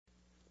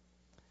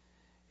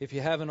If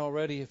you haven't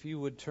already, if you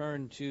would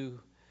turn to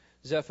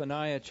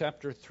Zephaniah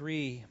chapter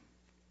 3,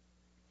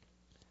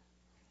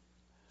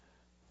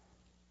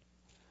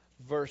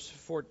 verse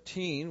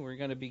 14, we're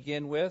going to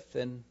begin with.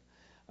 And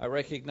I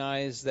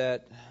recognize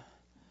that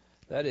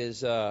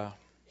is not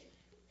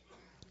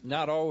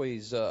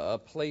always a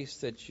place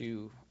that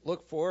you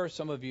look for.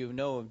 Some of you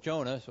know of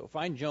Jonah, so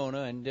find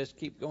Jonah and just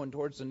keep going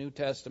towards the New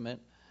Testament.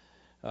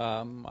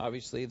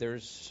 Obviously,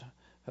 there's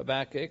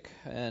Habakkuk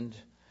and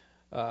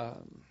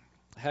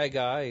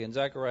Haggai and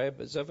Zechariah,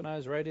 but Zephaniah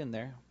is right in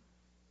there,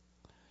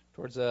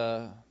 towards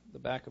the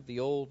back of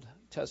the Old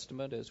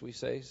Testament, as we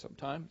say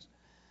sometimes.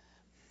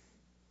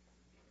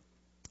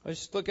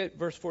 Let's look at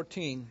verse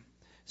 14.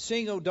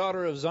 Sing, O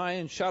daughter of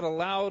Zion, shout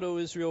aloud, O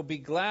Israel, be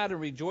glad and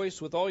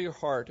rejoice with all your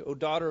heart, O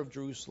daughter of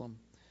Jerusalem.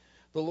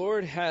 The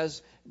Lord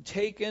has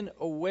taken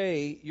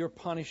away your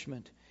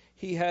punishment.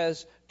 He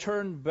has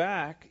turned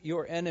back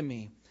your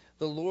enemy.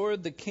 The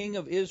Lord, the King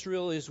of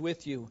Israel, is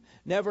with you.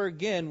 Never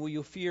again will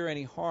you fear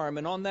any harm.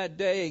 And on that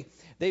day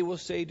they will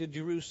say to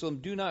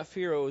Jerusalem, do not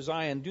fear, O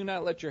Zion. Do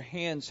not let your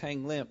hands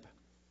hang limp.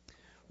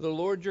 The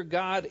Lord your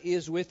God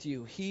is with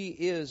you. He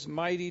is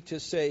mighty to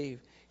save.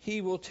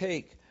 He will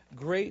take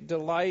great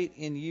delight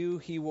in you.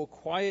 He will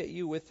quiet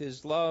you with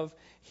his love.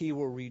 He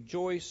will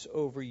rejoice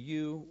over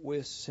you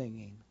with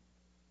singing.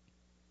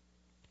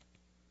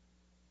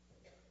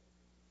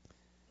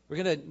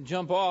 We're going to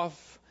jump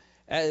off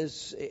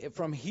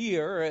from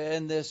here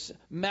in this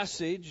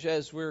message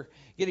as we're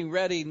getting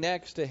ready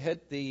next to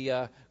hit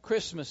the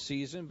Christmas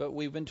season. But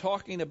we've been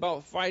talking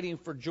about fighting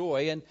for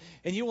joy.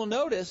 And you will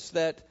notice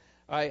that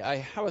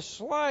I have a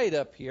slide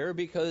up here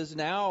because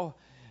now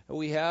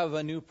we have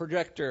a new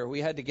projector.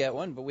 We had to get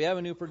one, but we have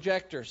a new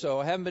projector. So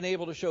I haven't been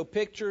able to show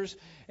pictures,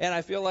 and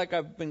I feel like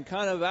I've been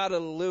kind of out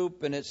of the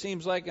loop. And it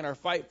seems like in our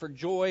fight for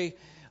joy,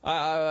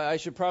 I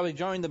should probably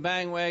join the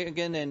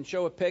bandwagon and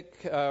show a pic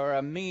or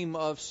a meme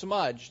of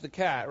Smudge, the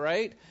cat,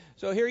 right?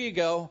 So here you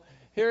go.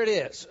 Here it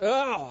is.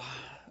 Oh,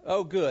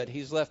 good.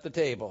 He's left the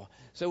table.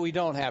 So we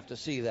don't have to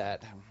see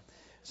that.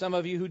 Some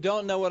of you who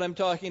don't know what I'm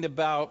talking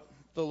about,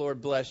 the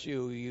Lord bless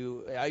you.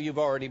 You've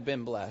already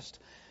been blessed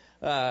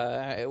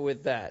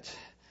with that.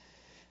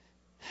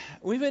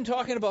 We've been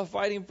talking about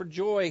fighting for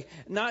joy,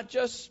 not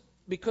just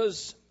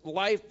because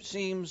life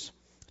seems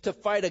to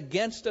fight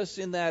against us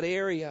in that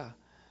area,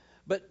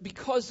 but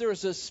because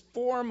there's this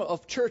form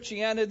of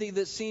churchianity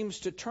that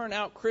seems to turn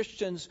out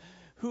Christians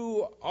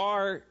who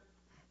are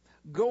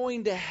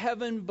going to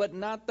heaven but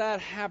not that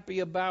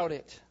happy about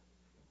it.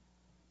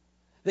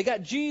 They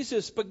got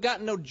Jesus but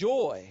got no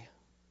joy.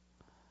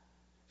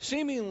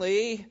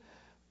 Seemingly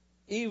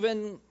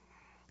even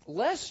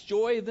less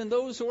joy than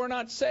those who are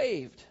not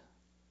saved.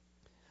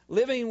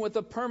 Living with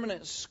a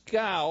permanent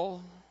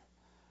scowl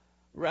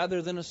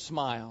rather than a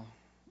smile.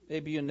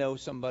 Maybe you know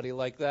somebody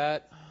like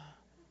that.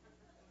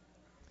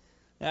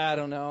 I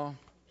don't know.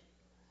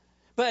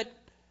 But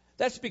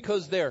that's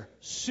because they're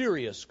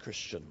serious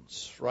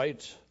Christians,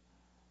 right?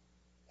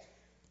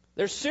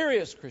 They're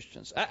serious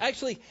Christians.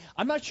 Actually,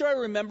 I'm not sure I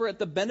remember at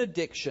the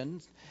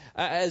benediction,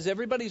 as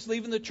everybody's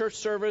leaving the church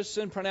service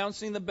and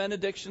pronouncing the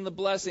benediction, the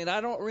blessing,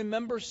 I don't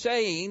remember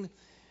saying,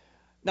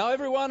 now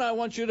everyone, I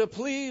want you to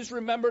please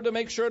remember to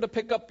make sure to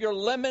pick up your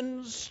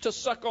lemons to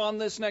suck on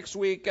this next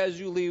week as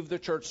you leave the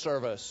church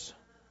service.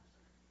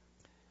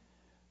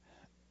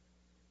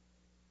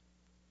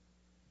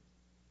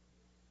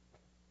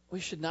 We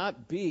should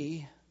not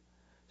be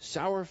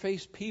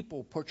sour-faced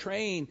people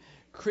portraying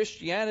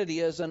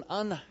Christianity as an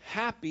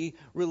unhappy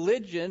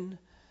religion,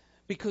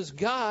 because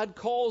God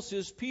calls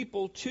his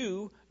people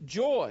to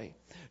joy.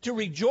 To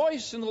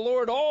rejoice in the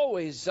Lord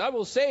always. I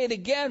will say it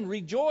again,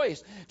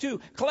 rejoice. To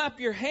clap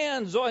your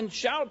hands and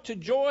shout to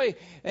joy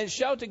and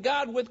shout to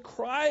God with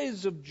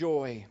cries of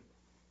joy.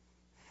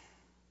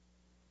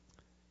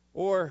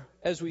 Or,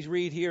 as we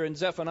read here in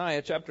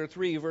Zephaniah chapter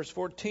 3, verse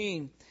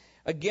 14,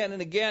 again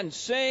and again,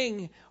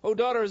 sing, O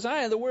daughter of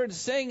Zion. The word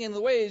sing in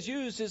the way it's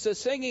used is a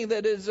singing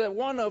that is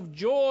one of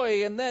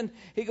joy. And then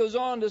he goes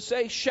on to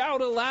say, shout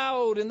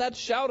aloud. And that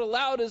shout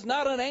aloud is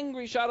not an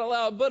angry shout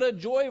aloud, but a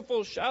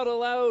joyful shout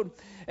aloud.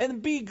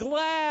 And be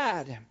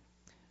glad.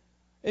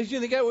 If you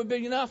think that would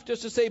be enough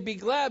just to say be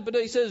glad, but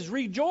he says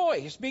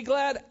rejoice. Be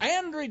glad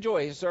and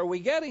rejoice. Are we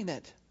getting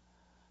it?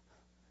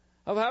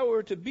 Of how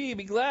we're to be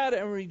glad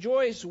and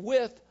rejoice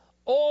with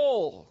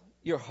all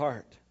your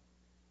heart.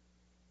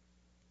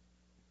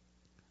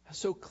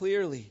 So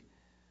clearly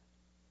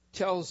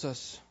tells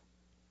us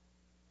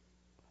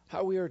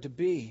how we are to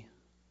be.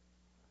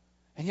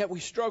 And yet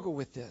we struggle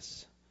with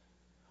this.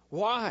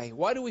 Why?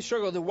 Why do we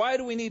struggle? Why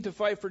do we need to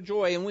fight for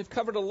joy? And we've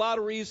covered a lot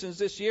of reasons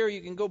this year.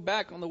 You can go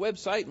back on the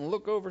website and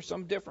look over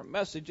some different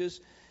messages.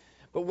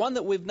 But one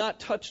that we've not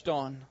touched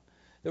on,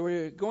 that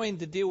we're going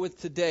to deal with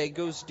today,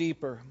 goes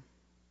deeper.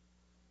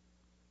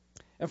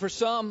 And for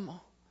some,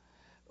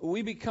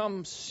 we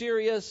become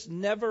serious,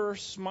 never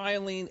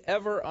smiling,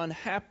 ever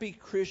unhappy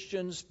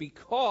Christians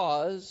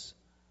because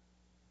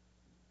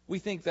we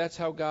think that's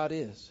how God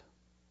is.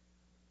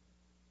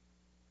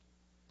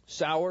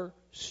 Sour,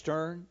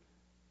 stern,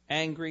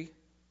 angry,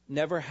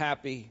 never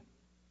happy,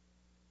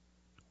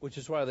 which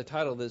is why the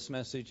title of this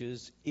message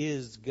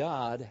is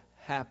God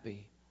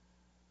Happy?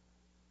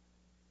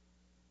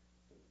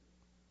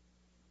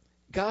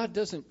 God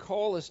doesn't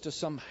call us to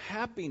some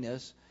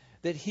happiness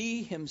that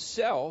He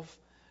Himself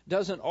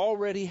doesn't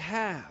already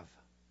have.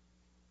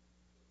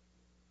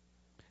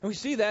 And we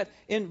see that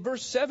in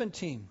verse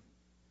 17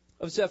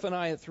 of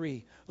Zephaniah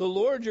 3. The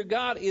Lord your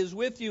God is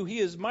with you. He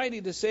is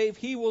mighty to save.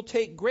 He will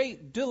take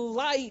great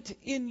delight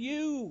in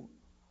you.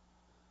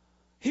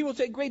 He will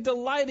take great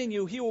delight in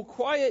you. He will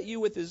quiet you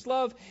with His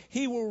love.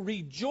 He will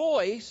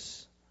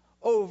rejoice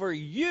over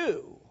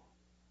you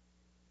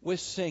with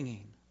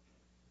singing.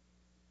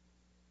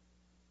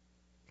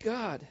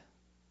 God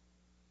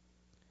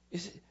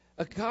is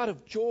a God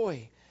of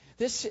joy.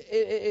 This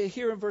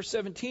here in verse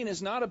 17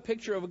 is not a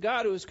picture of a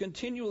God who is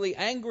continually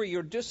angry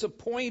or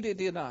disappointed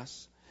in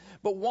us,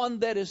 but one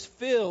that is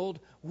filled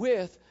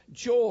with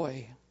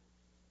joy.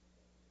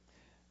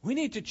 We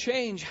need to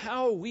change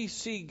how we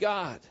see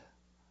God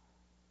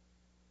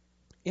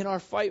in our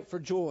fight for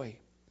joy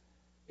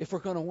if we're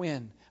going to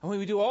win. And when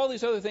we do all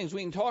these other things,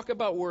 we can talk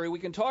about worry, we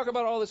can talk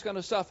about all this kind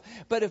of stuff,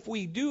 but if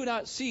we do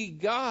not see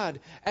God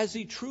as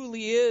He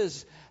truly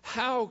is,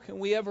 how can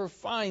we ever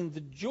find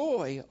the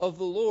joy of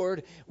the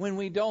Lord when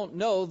we don't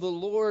know the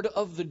Lord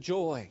of the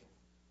joy?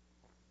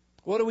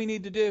 What do we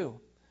need to do?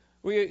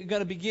 We're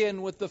going to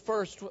begin with the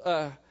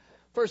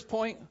first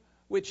point,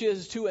 which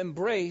is to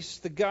embrace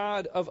the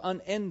God of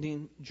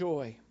unending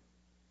joy.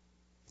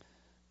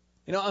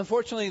 You know,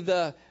 unfortunately,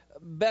 the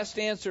best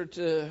answer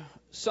to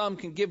some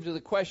can give to the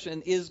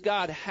question, is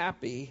God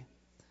happy?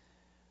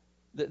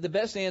 The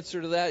best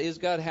answer to that, is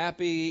God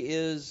happy,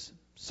 is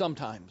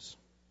sometimes.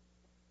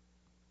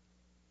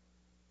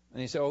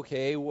 And you say,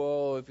 okay,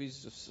 well, if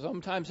He's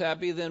sometimes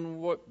happy,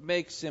 then what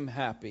makes Him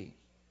happy?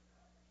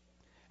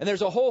 And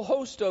there's a whole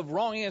host of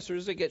wrong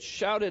answers that get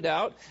shouted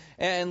out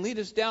and lead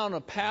us down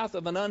a path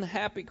of an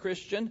unhappy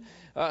Christian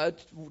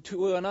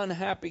to an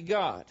unhappy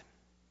God.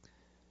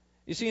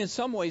 You see, in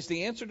some ways,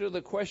 the answer to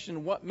the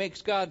question, what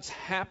makes God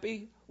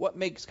happy,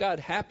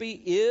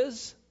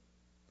 is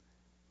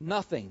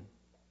nothing.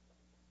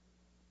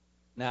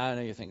 Now, I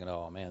know you're thinking,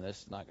 oh, man,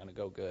 this is not going to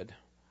go good.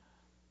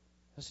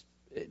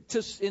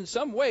 In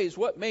some ways,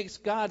 what makes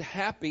God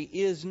happy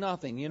is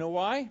nothing. You know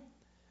why?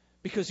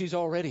 Because He's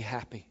already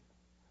happy.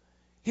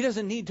 He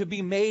doesn't need to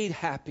be made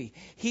happy.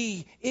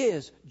 He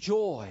is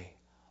joy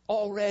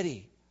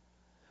already.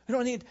 We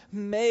don't need to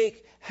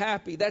make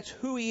happy. That's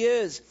who He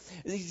is.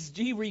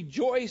 He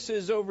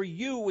rejoices over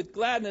you with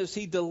gladness.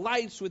 He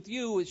delights with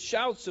you with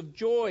shouts of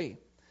joy.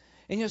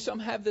 And you know, some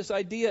have this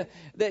idea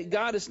that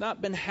God has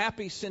not been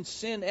happy since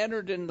sin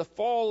entered in the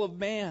fall of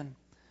man.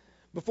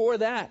 Before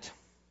that,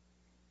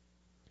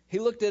 He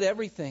looked at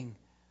everything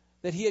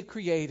that He had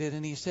created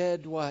and He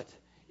said what?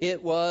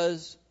 It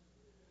was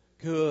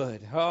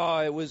good. Oh,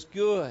 it was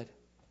good.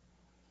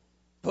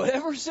 But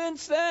ever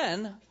since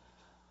then,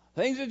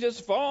 things have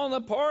just fallen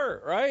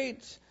apart,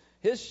 right?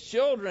 His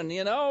children,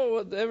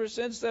 ever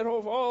since that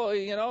whole fall,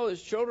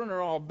 his children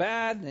are all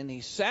bad, and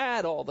He's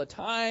sad all the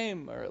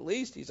time, or at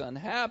least He's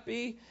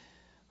unhappy.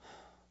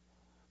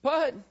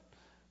 But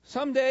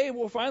someday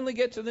we'll finally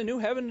get to the new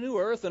heaven and new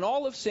earth, and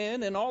all of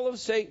sin and all of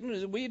Satan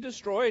will be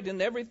destroyed,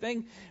 and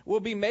everything will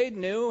be made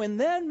new, and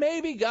then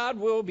maybe God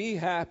will be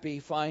happy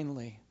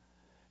finally,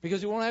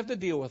 because He won't have to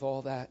deal with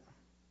all that.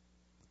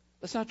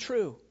 That's not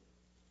true.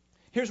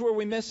 Here's where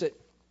we miss it.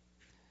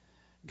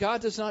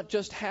 God does not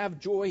just have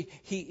joy,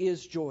 He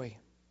is joy.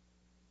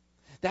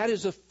 That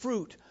is a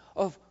fruit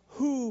of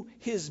who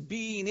His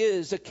being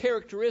is, a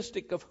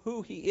characteristic of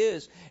who He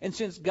is. And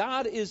since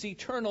God is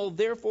eternal,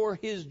 therefore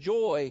His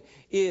joy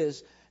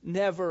is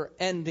never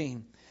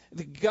ending.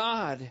 The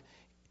God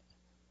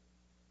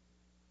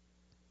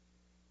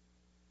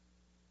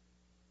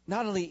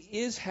not only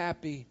is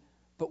happy,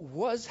 but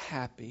was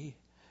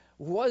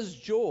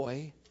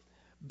joy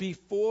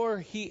before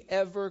He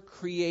ever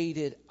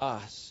created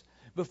us.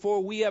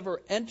 Before we ever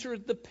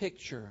entered the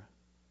picture,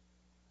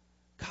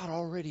 God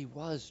already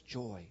was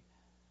joy.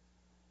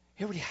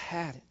 He already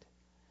had it.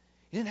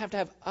 He didn't have to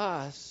have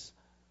us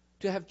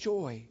to have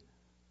joy,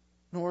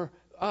 nor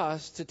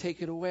us to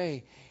take it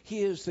away.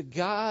 He is the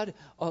God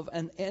of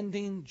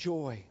unending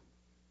joy.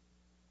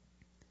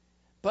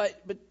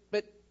 But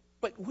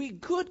we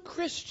good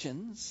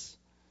Christians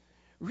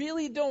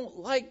really don't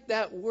like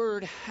that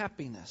word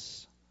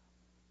happiness.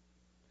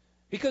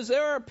 Because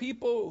there are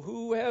people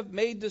who have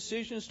made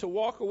decisions to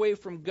walk away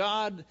from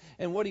God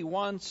and what He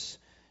wants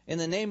in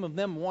the name of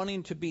them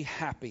wanting to be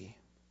happy.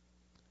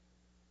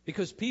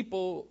 Because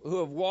people who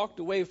have walked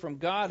away from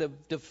God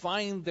have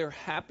defined their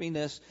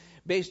happiness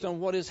based on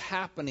what is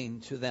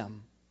happening to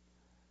them.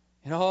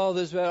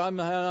 I'm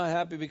not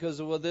happy because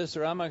of this,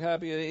 or I'm not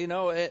happy,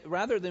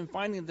 rather than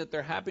finding that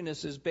their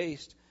happiness is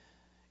based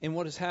in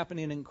what is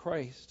happening in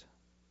Christ.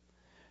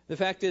 The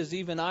fact is,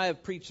 even I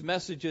have preached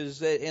messages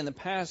that in the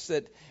past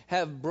that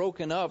have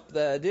broken up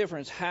the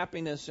difference,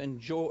 happiness and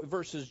joy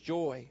versus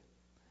joy.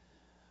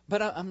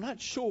 But I'm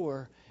not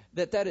sure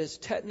that is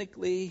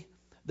technically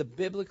the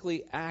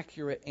biblically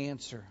accurate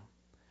answer.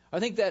 I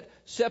think that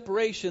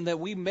separation that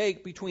we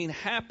make between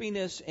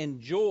happiness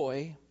and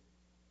joy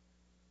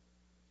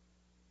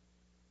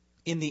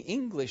in the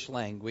English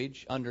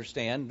language,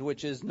 understand,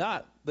 which is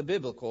not the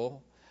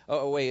biblical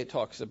way it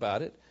talks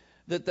about it,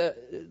 that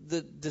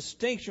the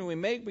distinction we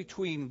make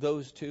between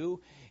those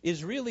two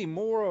is really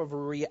more of a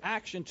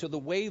reaction to the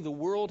way the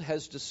world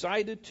has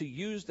decided to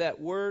use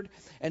that word,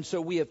 and so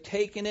we have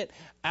taken it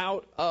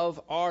out of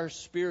our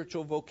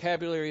spiritual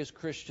vocabulary as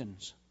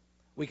Christians.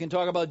 We can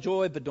talk about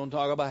joy, but don't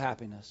talk about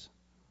happiness.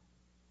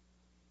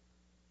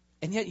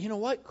 And yet, you know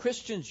what?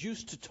 Christians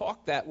used to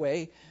talk that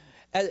way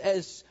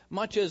as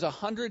much as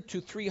 100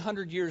 to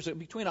 300 years,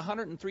 between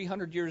 100 and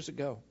 300 years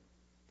ago.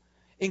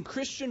 In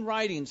Christian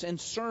writings and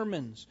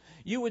sermons,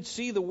 you would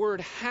see the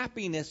word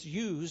happiness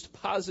used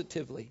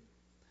positively.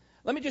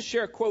 Let me just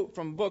share a quote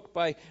from a book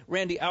by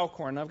Randy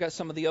Alcorn. I've got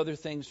some of the other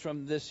things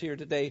from this here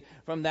today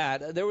from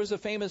that. There was a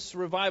famous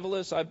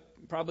revivalist, I've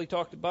probably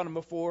talked about him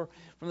before,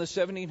 from the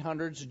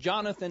 1700s,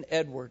 Jonathan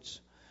Edwards,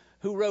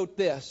 who wrote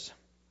this.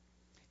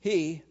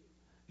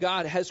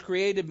 God, has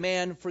created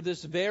man for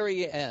this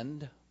very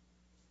end.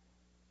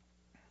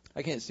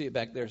 I can't see it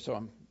back there, so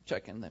I'm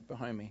checking that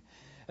behind me.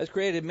 Has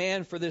created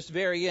man for this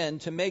very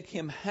end, to make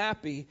him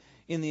happy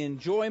in the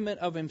enjoyment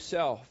of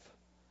himself.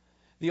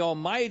 The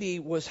Almighty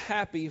was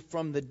happy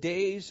from the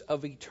days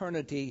of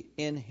eternity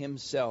in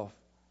himself.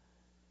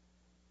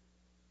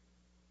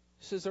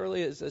 This is as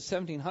early as the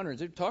 1700s.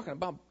 They're talking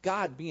about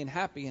God being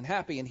happy and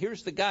happy. And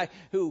here's the guy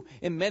who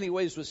in many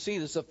ways was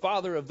seen as the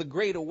father of the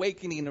great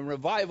awakening and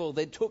revival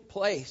that took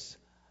place.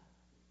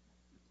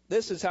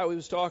 This is how he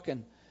was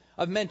talking.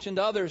 I've mentioned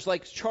others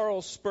like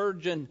Charles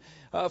Spurgeon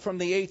from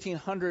the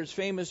 1800s,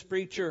 famous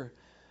preacher.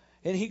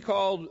 And he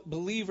called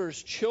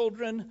believers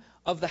children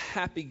of the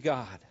happy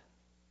God.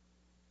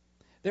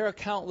 There are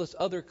countless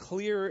other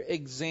clear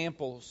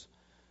examples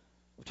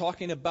of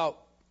talking about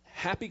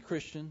happy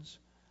Christians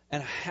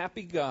and a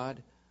happy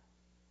God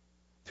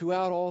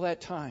throughout all that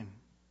time.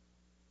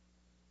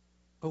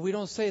 But we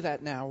don't say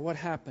that now. What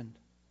happened?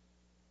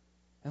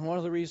 And one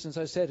of the reasons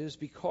I said is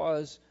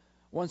because,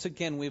 once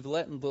again, we've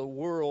let the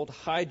world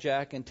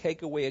hijack and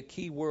take away a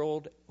key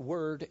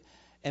word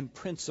and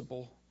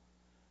principle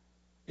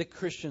that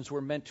Christians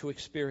were meant to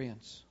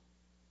experience.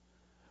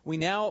 We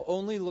now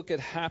only look at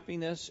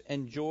happiness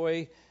and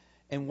joy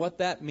and what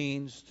that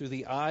means through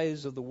the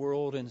eyes of the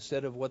world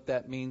instead of what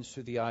that means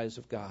through the eyes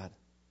of God.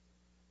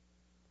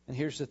 And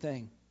here's the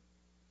thing.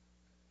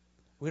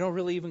 We don't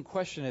really even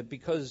question it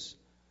because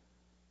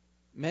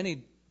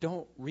many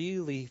don't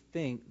really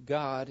think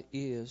God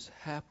is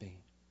happy.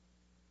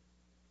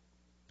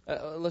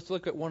 Let's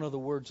look at one of the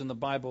words in the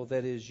Bible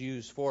that is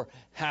used for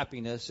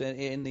happiness.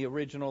 In the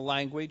original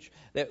language,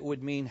 that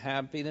would mean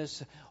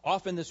happiness.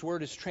 Often this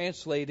word is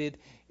translated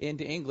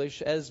into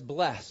English as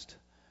blessed.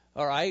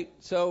 All right?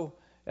 So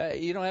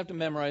you don't have to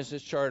memorize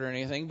this chart or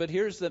anything, but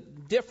here's the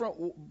different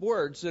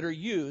words that are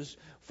used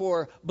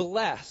for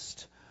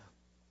blessed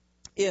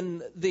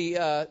in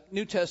the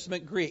New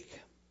Testament Greek.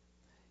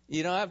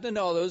 You don't have to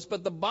know those,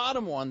 but the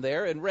bottom one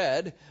there in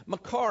red,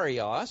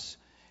 makarios,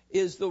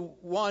 is the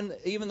one,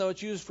 even though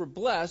it's used for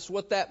blessed,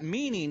 what that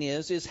meaning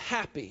is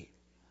happy.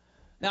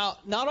 Now,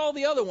 not all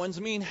the other ones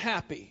mean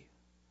happy.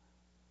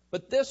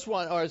 But this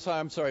one,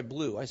 I'm sorry,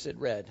 blue. I said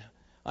red.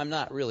 I'm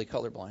not really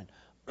colorblind.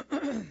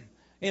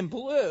 In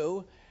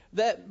blue,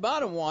 that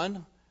bottom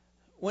one,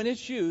 when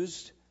it's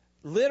used,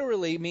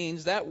 literally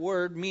means, that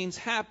word means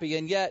happy,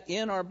 and yet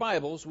in our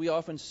Bibles, we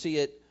often see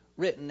it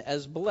written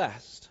as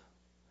blessed.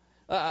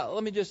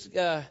 Let me just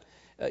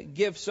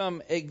give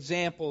some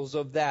examples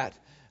of that.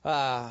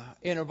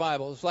 In our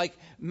Bibles, like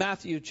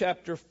Matthew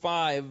chapter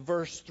 5,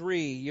 verse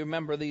 3. You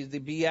remember the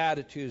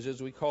Beatitudes, as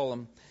we call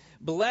them.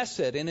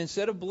 Blessed, and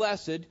instead of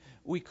blessed,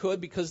 we could,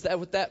 because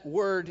with that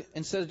word,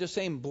 instead of just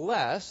saying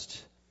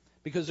blessed,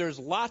 because there's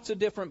lots of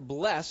different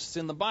blessed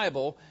in the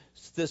Bible,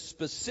 the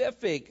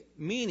specific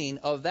meaning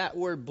of that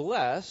word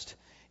blessed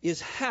is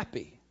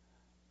happy.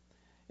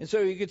 And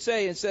so you could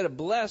say, instead of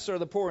blessed are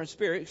the poor in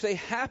spirit, you could say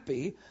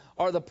happy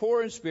are the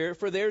poor in spirit,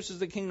 for theirs is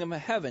the kingdom of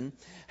heaven.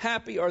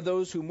 Happy are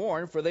those who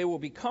mourn, for they will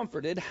be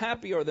comforted.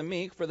 Happy are the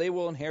meek, for they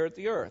will inherit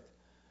the earth.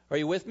 Are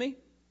you with me?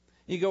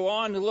 You go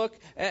on to look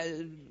at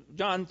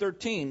John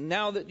 13.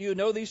 Now that you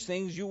know these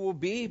things, you will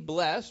be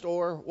blessed,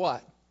 or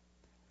what?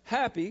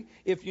 Happy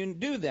if you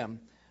do them.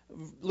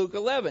 Luke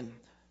 11.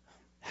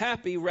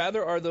 Happy,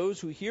 rather, are those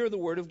who hear the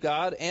word of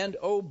God and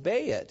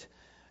obey it.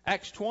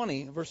 Acts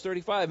 20, verse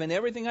 35, in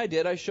everything I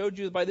did, I showed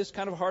you that by this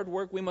kind of hard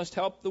work we must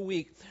help the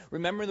weak.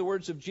 Remember the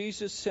words of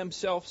Jesus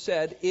himself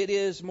said, it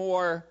is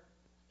more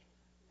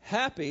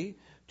happy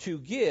to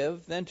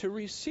give than to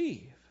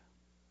receive.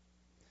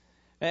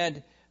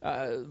 And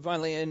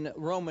finally in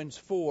Romans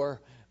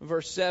 4,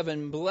 verse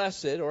 7,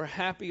 blessed or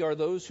happy are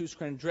those whose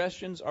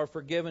transgressions are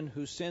forgiven,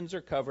 whose sins are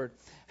covered.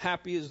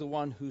 Happy is the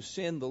one whose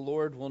sin the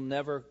Lord will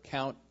never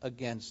count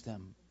against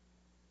them.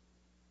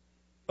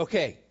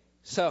 Okay,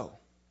 so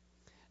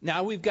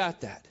now we've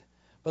got that.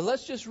 But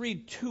let's just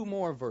read two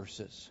more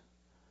verses.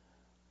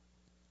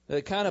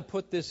 kind of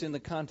put this in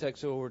the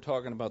context of what we're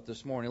talking about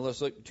this morning.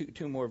 Let's look at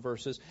two more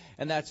verses,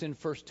 and that's in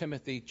 1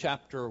 Timothy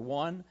chapter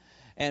 1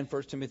 and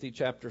 1 Timothy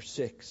chapter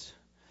 6.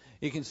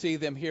 You can see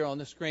them here on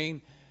the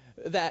screen.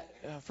 That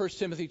 1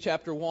 Timothy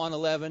chapter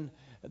 1:11,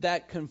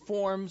 that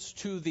conforms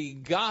to the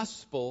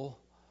gospel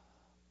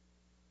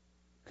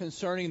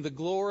concerning the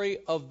glory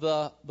of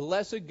the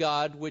blessed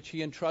God which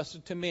he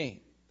entrusted to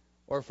me.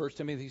 Or 1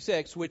 Timothy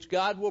 6, which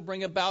God will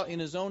bring about in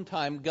his own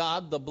time,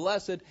 God, the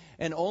blessed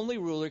and only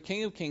ruler,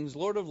 King of kings,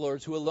 Lord of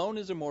lords, who alone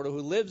is immortal,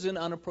 who lives in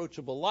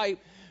unapproachable light,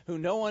 who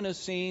no one has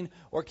seen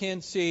or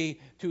can see.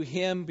 To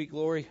him be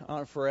glory,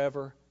 honor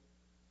forever.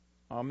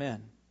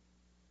 Amen.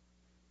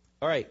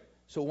 All right,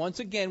 so once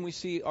again we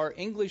see our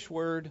English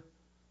word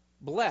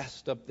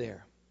blessed up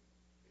there.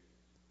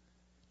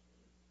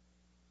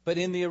 But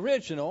in the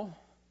original,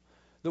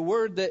 the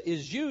word that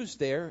is used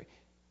there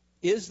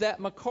is that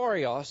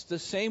makarios, the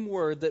same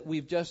word that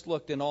we've just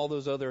looked in all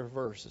those other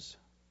verses.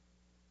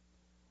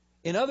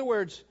 In other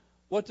words,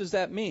 what does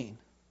that mean?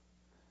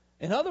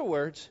 In other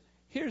words,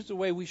 here's the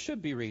way we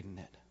should be reading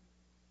it.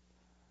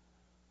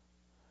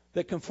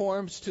 That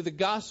conforms to the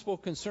gospel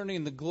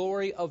concerning the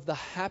glory of the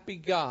happy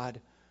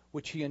God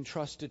which he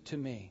entrusted to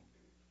me.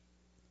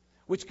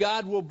 Which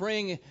God will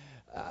bring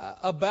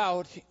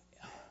about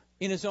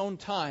in his own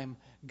time.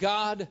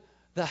 God,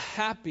 the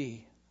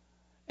happy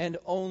and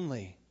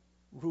only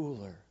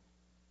ruler.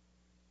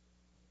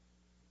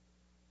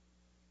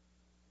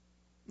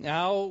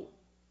 Now,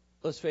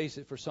 let's face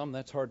it, for some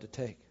that's hard to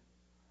take.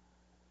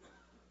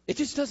 It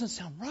just doesn't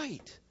sound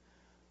right.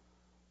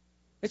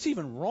 It's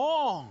even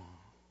wrong.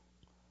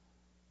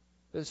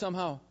 That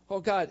somehow,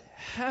 oh God,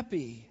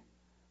 happy.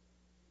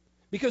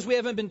 Because we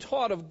haven't been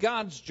taught of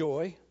God's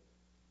joy.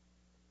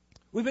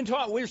 We've been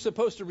taught we're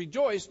supposed to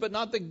rejoice, but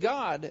not that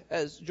God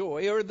has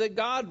joy or that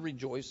God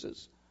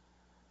rejoices.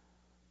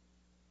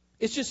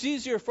 It's just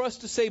easier for us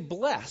to say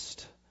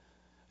blessed.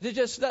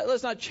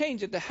 Let's not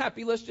change it to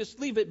happy. Let's just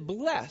leave it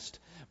blessed.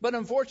 But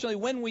unfortunately,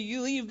 when we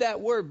leave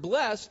that word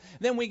blessed,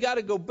 then we got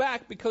to go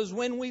back, because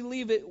when we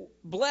leave it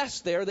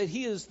blessed there, that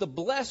he is the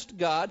blessed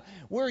God,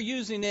 we're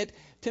using it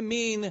to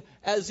mean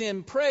as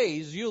in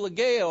praise,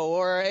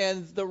 eulogeo,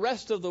 and the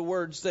rest of the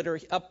words that are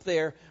up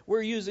there.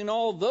 We're using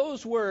all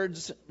those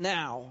words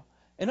now.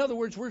 In other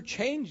words, we're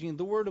changing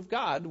the Word of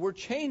God. We're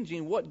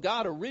changing what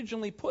God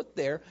originally put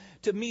there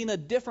to mean a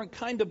different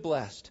kind of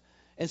blessed,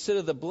 instead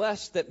of the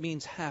blessed that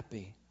means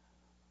happy.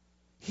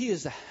 He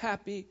is a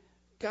happy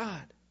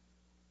God.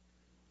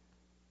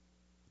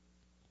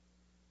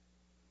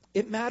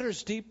 It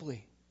matters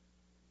deeply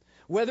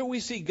whether we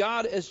see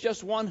God as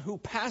just one who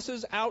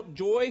passes out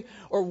joy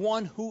or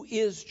one who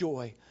is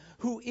joy,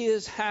 who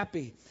is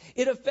happy.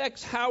 It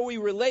affects how we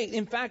relate.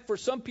 In fact, for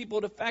some people,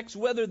 it affects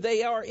whether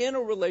they are in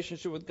a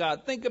relationship with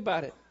God. Think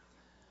about it.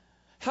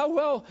 How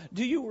well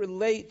do you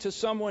relate to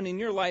someone in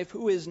your life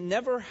who is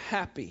never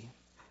happy?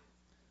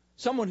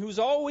 Someone who's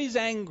always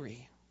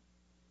angry?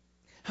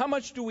 How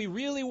much do we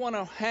really want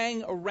to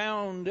hang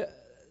around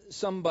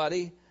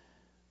somebody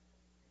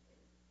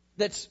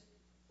that's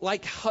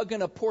like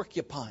hugging a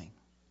porcupine?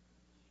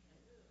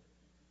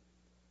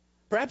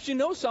 Perhaps you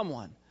know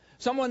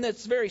someone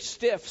that's very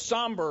stiff,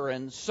 somber,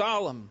 and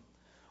solemn,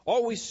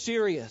 always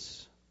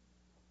serious,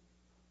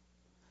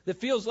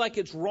 that feels like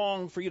it's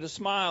wrong for you to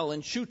smile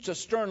and shoots a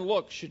stern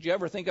look should you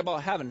ever think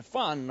about having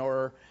fun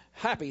or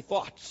happy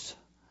thoughts.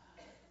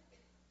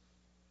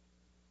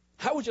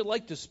 How would you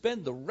like to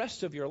spend the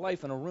rest of your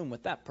life in a room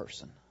with that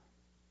person?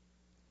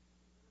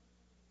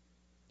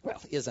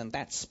 Well, isn't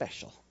that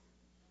special?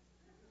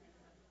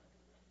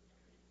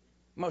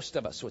 Most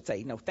of us would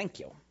say, no, thank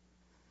you.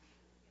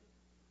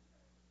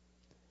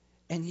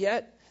 And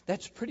yet,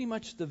 that's pretty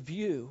much the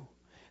view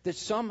that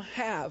some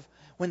have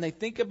when they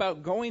think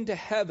about going to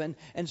heaven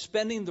and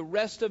spending the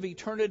rest of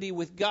eternity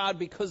with God,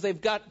 because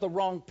they've got the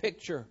wrong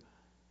picture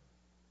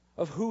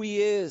of who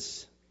he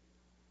is.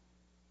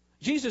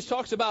 Jesus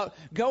talks about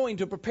going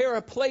to prepare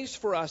a place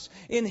for us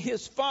in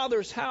his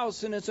Father's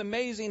house, and it's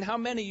amazing how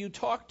many you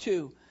talk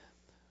to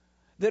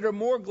that are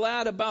more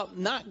glad about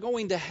not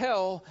going to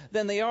hell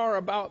than they are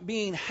about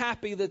being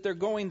happy that they're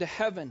going to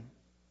heaven.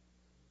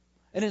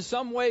 And in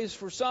some ways,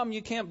 for some,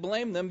 you can't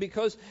blame them,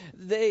 because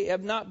they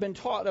have not been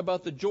taught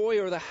about the joy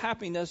or the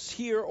happiness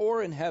here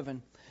or in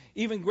heaven.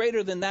 Even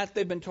greater than that,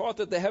 they've been taught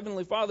that the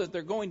Heavenly Father that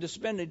they're going to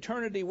spend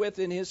eternity with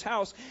in his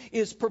house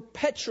is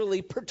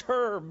perpetually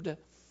perturbed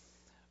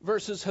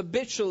versus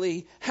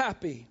habitually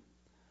happy.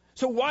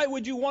 So why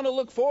would you want to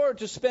look forward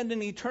to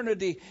spending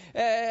eternity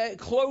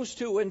close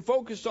to and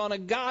focused on a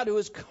God who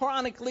is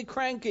chronically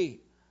cranky?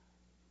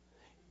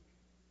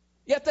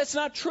 Yet that's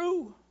not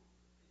true.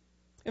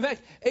 In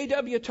fact,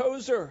 A.W.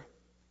 Tozer,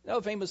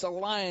 the famous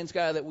Alliance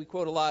guy that we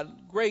quote a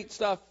lot, great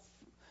stuff.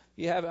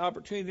 You have an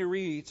opportunity to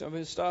read some of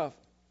his stuff.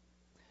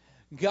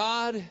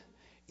 God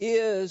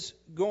is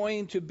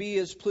going to be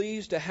as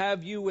pleased to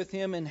have you with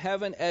him in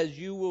heaven as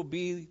you will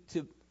be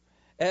to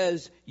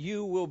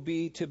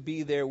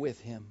be there with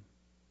him.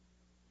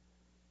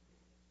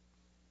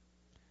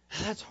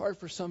 That's hard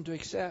for some to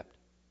accept.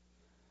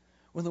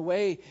 when the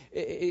way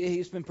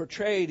he's been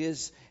portrayed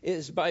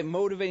is by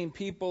motivating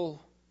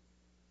people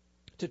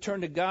to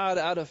turn to God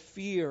out of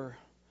fear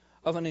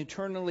of an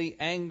eternally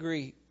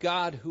angry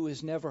God who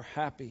is never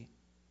happy.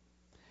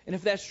 And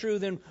if that's true,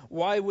 then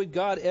why would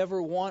God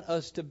ever want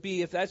us to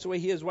be? If that's the way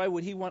He is, why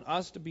would He want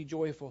us to be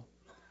joyful?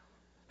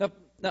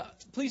 Now,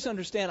 please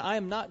understand, I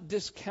am not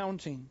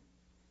discounting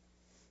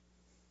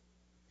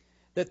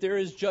that there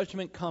is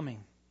judgment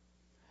coming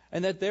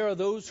and that there are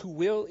those who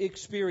will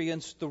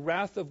experience the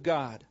wrath of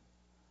God.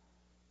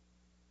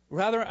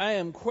 Rather, I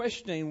am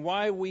questioning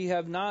why we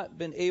have not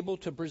been able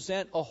to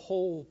present a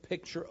whole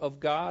picture of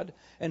God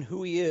and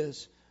who He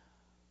is,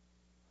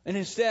 and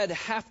instead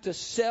have to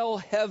sell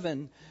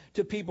heaven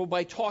to people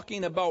by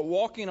talking about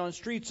walking on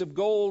streets of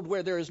gold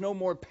where there is no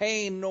more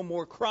pain, no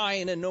more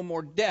crying, and no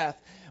more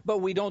death, but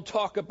we don't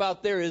talk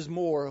about there is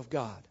more of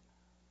God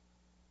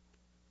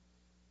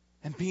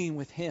and being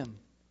with Him.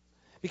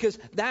 Because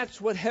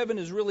that's what heaven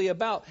is really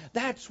about.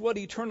 That's what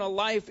eternal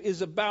life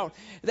is about.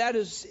 That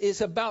is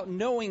about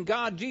knowing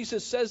God.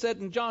 Jesus says that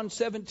in John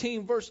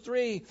 17, verse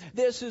 3.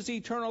 This is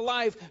eternal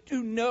life,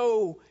 to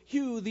know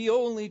you, the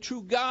only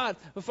true God,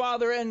 the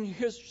Father, and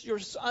your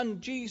Son,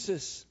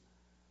 Jesus.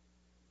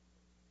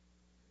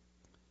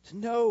 To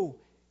know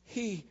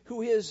He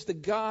who is the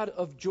God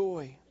of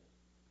joy.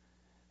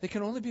 That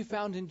can only be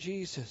found in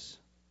Jesus.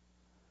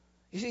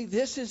 You see,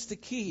 this is the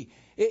key.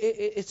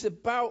 It's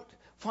about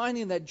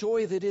finding that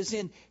joy that is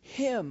in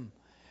Him,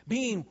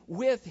 being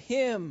with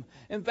Him.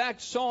 In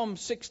fact, Psalm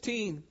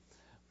 16,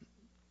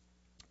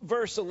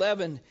 verse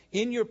 11,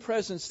 in your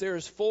presence there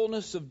is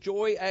fullness of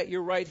joy, at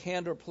your right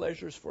hand are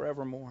pleasures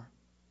forevermore.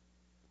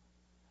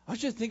 I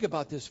want you to think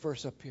about this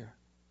verse up here.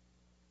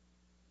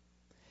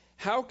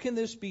 How can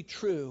this be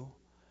true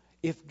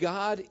if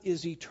God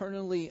is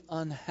eternally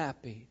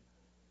unhappy?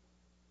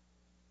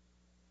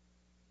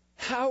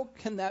 How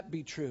can that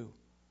be true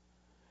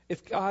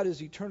if God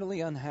is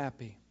eternally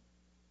unhappy?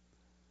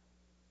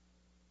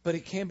 But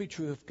it can be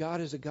true if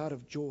God is a God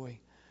of joy,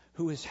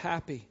 who is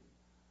happy,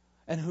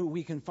 and who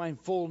we can find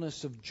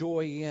fullness of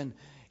joy in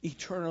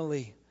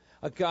eternally.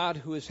 A God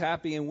who is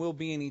happy and will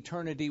be in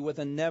eternity with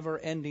a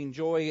never-ending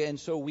joy, and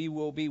so we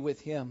will be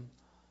with Him.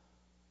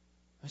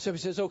 So he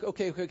says,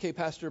 okay,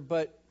 Pastor,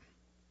 but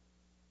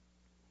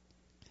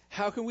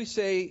how can we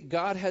say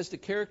God has the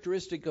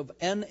characteristic of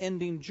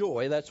unending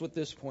joy? That's what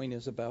this point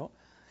is about.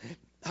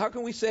 How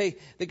can we say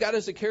that God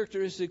has a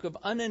characteristic of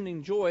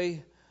unending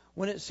joy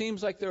when it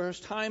seems like there are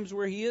times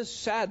where He is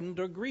saddened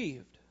or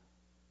grieved?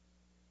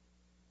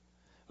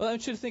 Well, I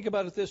want you to think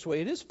about it this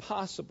way. It is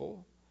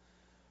possible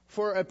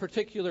for a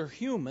particular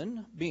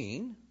human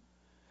being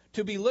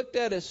to be looked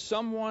at as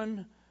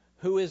someone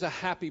who is a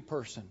happy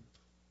person.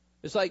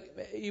 It's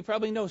like, you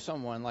probably know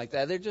someone like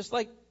that.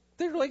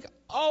 They're like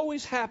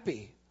always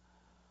happy.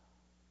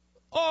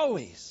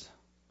 Always.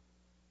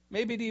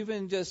 Maybe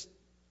even just,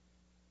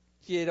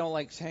 you don't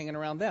like hanging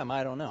around them.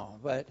 I don't know.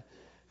 But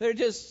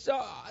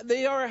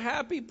they are a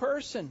happy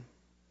person.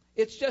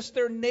 It's just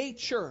their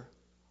nature.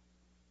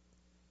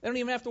 They don't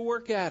even have to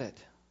work at it.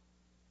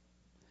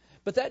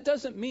 But that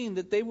doesn't mean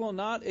that they will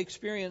not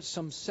experience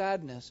some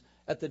sadness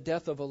at the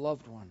death of a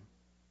loved one.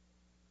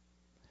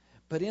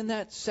 But in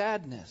that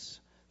sadness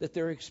that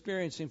they're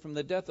experiencing from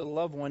the death of a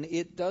loved one,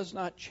 it does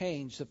not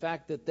change the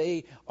fact that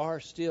they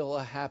are still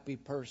a happy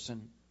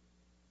person.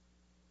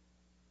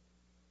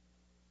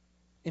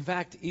 In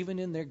fact, even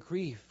in their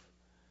grief,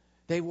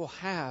 they will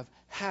have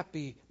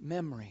happy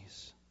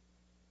memories.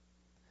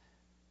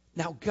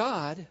 Now,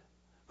 God,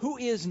 who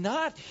is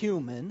not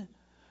human,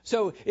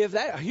 so if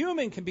that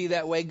human can be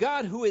that way,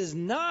 God, who is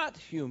not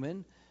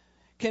human,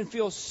 can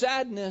feel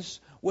sadness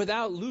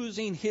without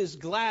losing His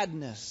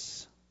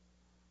gladness,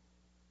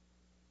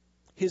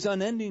 His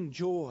unending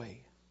joy.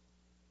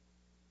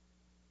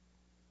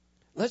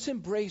 Let's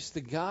embrace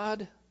the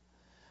God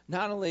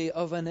not only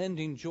of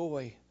unending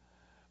joy,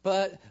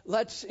 but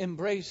let's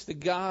embrace the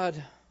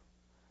God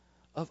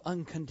of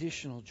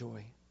unconditional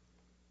joy.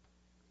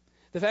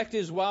 The fact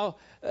is, while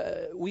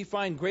we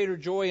find greater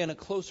joy in a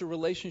closer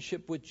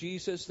relationship with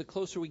Jesus, the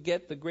closer we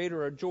get, the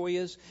greater our joy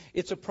is.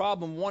 It's a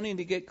problem wanting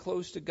to get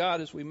close to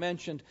God, as we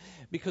mentioned,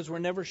 because we're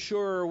never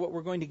sure what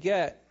we're going to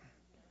get.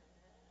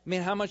 I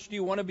mean, how much do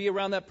you want to be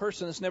around that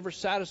person that's never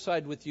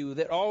satisfied with you,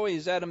 that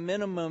always, at a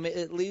minimum,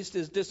 at least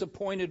is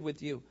disappointed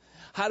with you?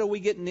 How do we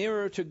get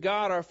nearer to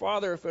God, our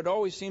Father, if it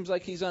always seems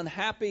like He's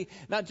unhappy,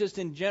 not just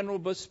in general,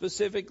 but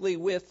specifically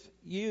with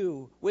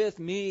you, with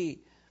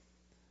me?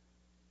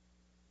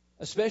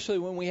 Especially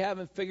when we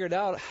haven't figured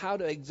out how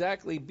to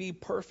exactly be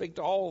perfect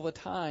all the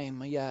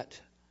time yet.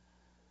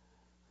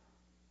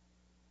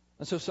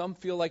 And so some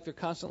feel like they're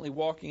constantly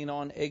walking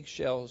on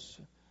eggshells.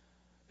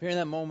 Here in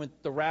that moment,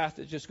 the wrath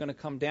is just going to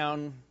come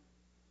down.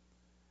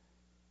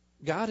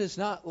 God is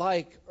not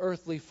like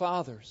earthly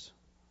fathers,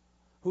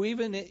 who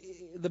even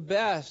the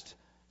best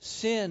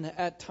sin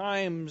at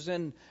times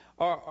and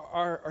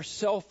are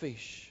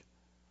selfish,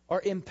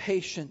 are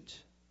impatient.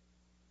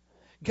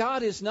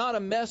 God is not a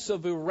mess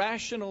of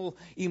irrational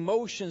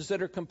emotions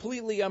that are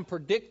completely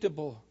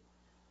unpredictable.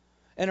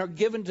 and are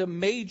given to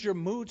major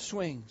mood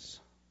swings.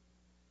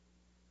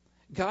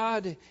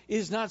 God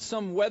is not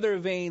some weather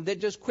vane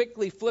that just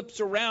quickly flips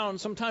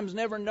around, sometimes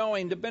never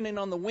knowing, depending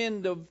on the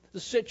wind of the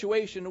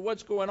situation or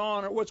what's going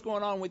on or what's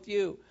going on with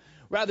you.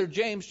 Rather,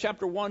 James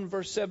chapter 1,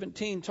 verse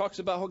 17 talks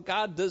about how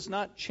God does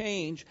not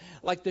change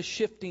like the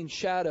shifting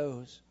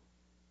shadows.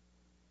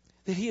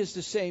 That He is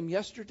the same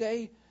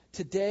yesterday,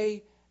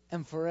 today,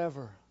 and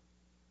forever.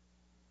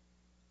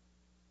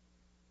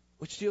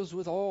 Which deals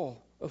with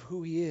all of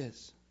who He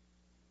is.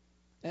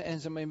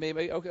 And somebody may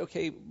be,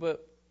 okay,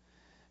 but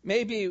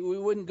maybe we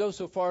wouldn't go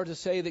so far to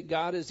say that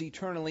God is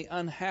eternally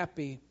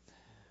unhappy,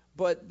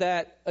 but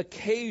that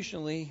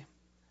occasionally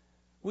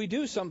we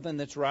do something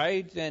that's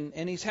right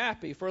and He's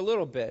happy for a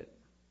little bit.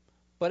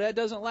 But that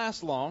doesn't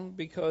last long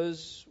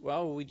because,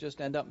 well, we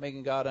just end up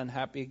making God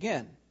unhappy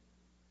again.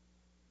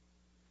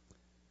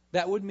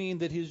 That would mean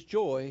that His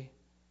joy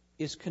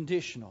is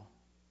conditional.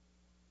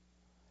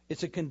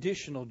 It's a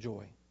conditional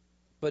joy.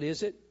 But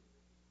is it?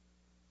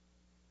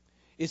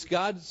 Is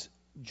God's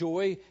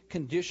joy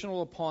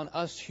conditional upon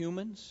us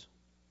humans?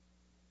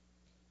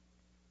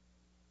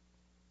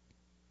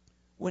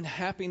 When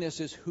happiness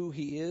is who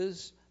He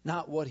is,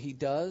 not what He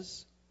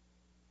does?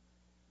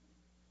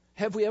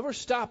 Have we ever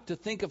stopped to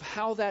think of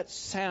how that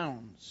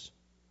sounds?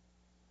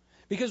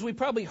 Because we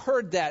probably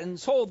heard that and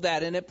told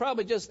that, and it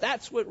probably just,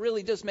 that's what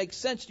really just makes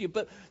sense to you.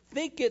 But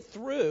think it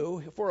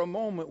through for a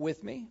moment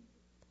with me.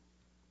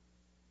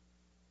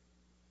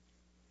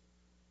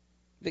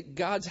 That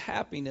God's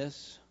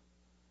happiness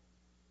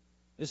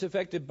is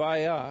affected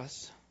by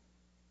us.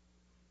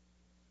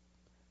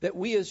 That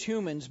we as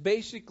humans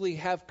basically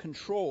have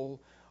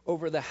control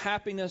over the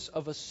happiness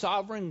of a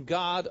sovereign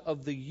God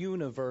of the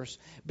universe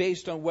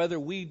based on whether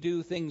we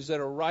do things that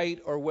are right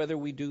or whether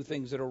we do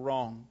things that are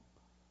wrong.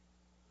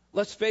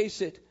 Let's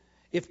face it,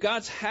 if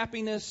God's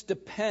happiness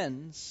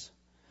depends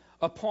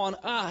upon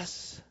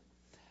us,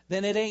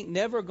 then it ain't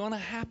never going to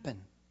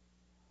happen.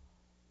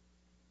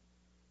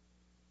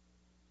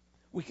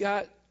 We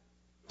got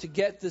to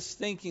get this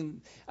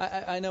thinking.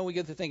 I know we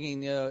get the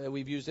thinking,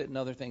 we've used it in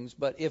other things,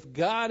 but if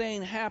God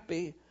ain't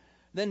happy,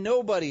 then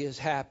nobody is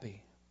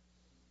happy.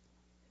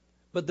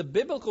 But the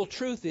biblical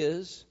truth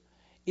is,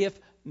 if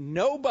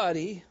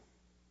nobody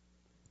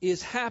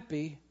is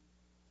happy,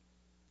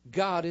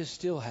 God is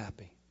still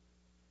happy.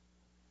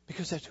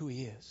 Because that's who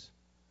He is.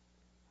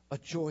 A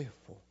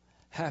joyful,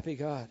 happy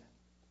God.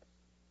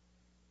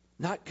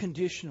 Not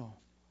conditional.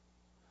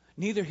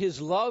 Neither His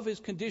love is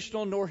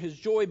conditional nor His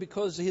joy,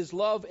 because His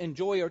love and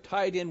joy are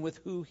tied in with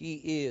who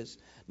He is,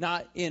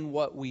 not in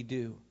what we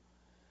do.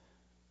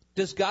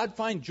 Does God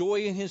find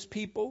joy in His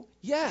people?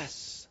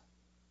 Yes.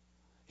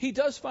 He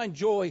does find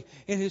joy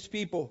in His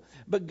people.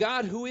 But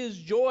God, who is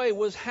joy,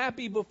 was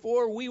happy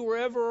before we were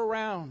ever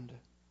around.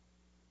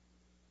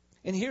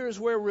 And here's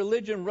where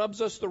religion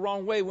rubs us the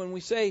wrong way. When we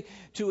say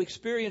to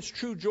experience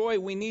true joy,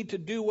 we need to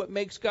do what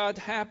makes God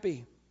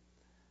happy.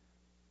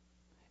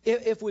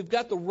 If we've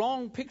got the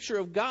wrong picture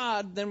of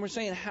God, then we're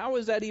saying, how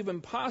is that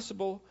even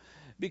possible?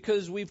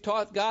 Because we've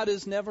taught God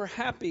is never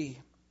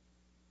happy,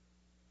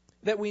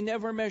 that we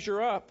never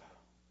measure up.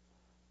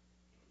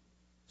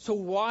 So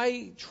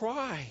why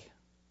try?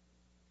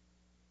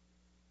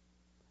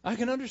 I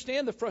can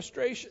understand the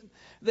frustration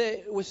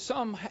that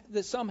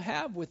some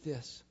have with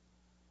this.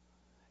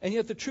 And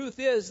yet the truth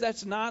is,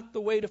 that's not the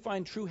way to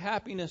find true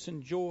happiness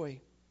and joy.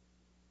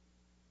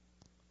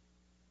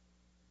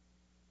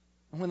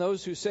 And when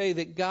those who say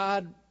that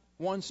God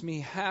wants me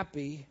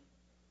happy,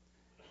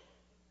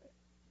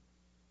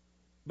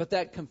 but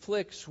that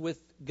conflicts with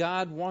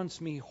God wants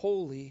me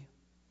holy,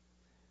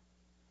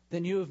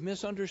 then you have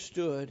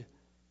misunderstood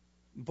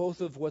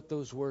both of what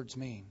those words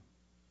mean.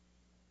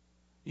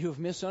 You have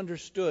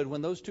misunderstood.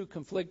 When those two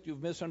conflict,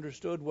 you've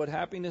misunderstood what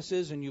happiness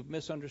is and you've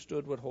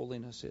misunderstood what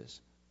holiness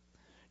is.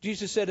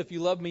 Jesus said, if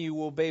you love me, you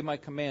will obey my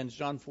commands.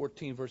 John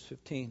 14, verse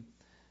 15.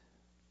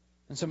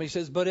 And somebody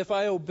says, but if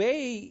I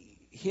obey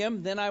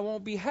Him, then I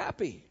won't be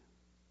happy.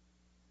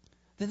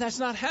 Then that's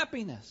not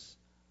happiness.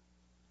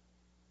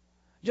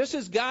 Just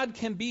as God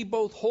can be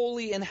both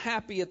holy and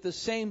happy at the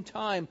same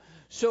time,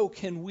 so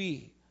can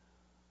we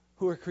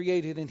who are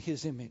created in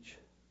His image.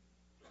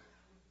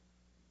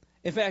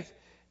 In fact,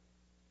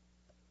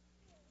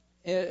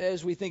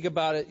 as we think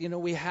about it,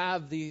 we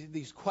have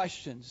these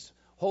questions.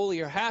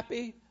 Holy or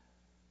happy?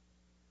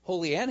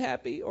 Holy and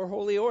happy, or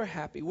holy or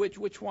happy?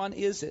 Which one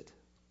is it?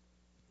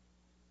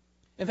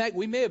 In fact,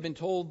 we may have been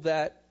told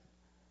that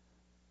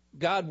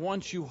God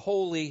wants you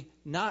holy,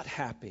 not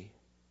happy.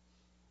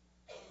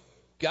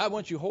 God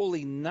wants you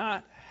holy,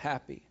 not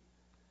happy.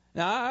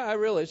 Now, I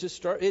realize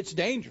it's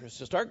dangerous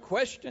to start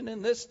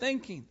questioning this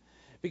thinking,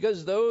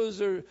 because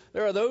there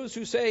are those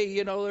who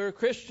say, there are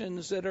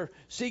Christians that are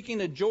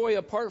seeking a joy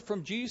apart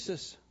from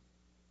Jesus,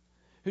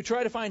 who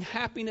try to find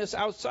happiness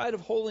outside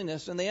of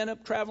holiness, and they end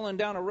up traveling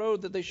down a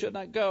road that they should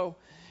not go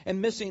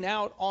and missing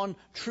out on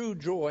true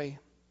joy.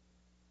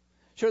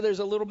 Sure, there's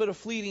a little bit of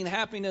fleeting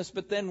happiness,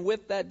 but then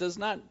with that does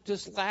not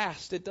just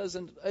last.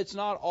 It's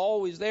not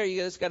always there.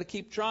 You just got to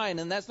keep trying,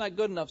 and that's not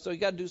good enough. So you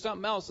got to do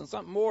something else and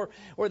something more,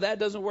 or that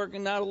doesn't work,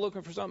 and now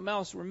looking for something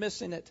else. We're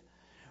missing it.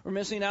 We're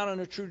missing out on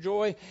a true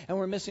joy, and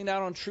we're missing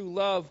out on true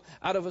love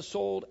out of a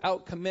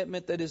sold-out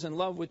commitment that is in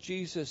love with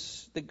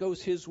Jesus, that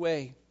goes His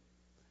way.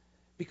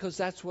 Because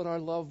that's what our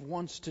love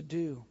wants to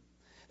do.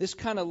 This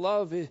kind of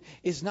love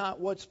is not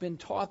what's been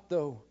taught,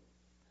 though,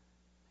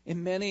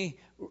 in many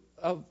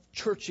of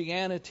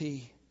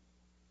churchianity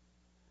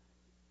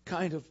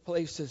kind of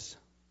places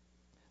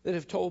that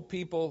have told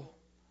people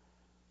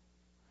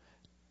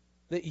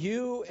that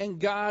you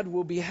and God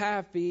will be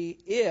happy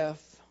if,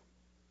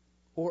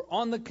 or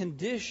on the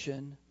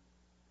condition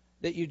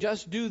that you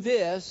just do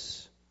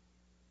this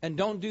and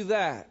don't do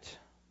that.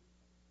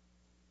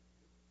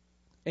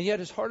 And yet,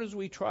 as hard as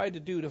we try to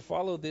do to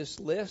follow this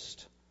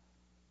list,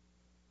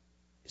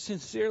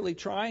 sincerely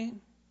trying,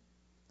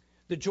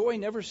 the joy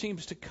never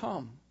seems to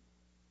come.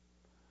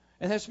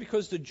 And that's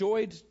because the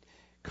joy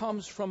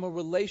comes from a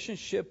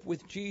relationship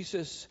with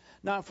Jesus,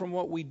 not from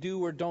what we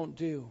do or don't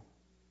do.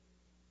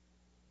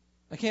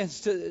 Again,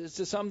 to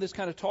some, this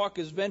kind of talk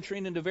is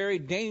venturing into very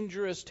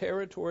dangerous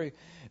territory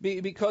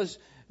because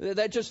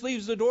that just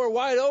leaves the door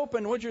wide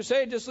open. What you're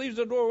saying just leaves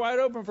the door wide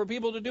open for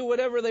people to do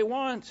whatever they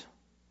want.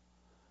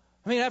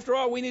 I mean, after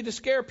all, we need to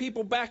scare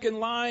people back in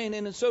line,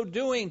 and in so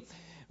doing,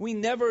 we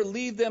never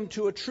lead them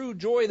to a true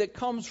joy that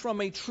comes from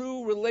a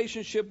true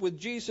relationship with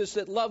Jesus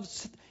that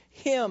loves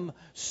Him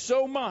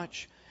so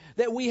much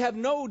that we have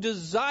no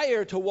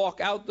desire to walk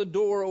out the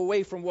door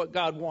away from what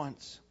God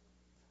wants.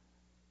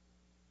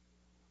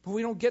 But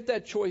we don't get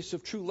that choice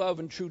of true love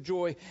and true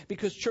joy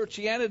because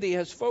churchianity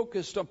has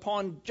focused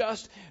upon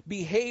just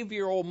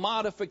behavioral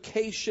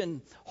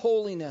modification,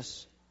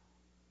 holiness,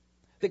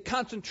 that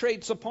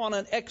concentrates upon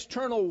an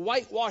external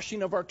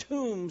whitewashing of our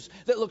tombs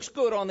that looks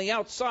good on the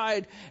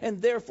outside, and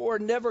therefore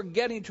never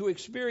getting to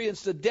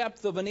experience the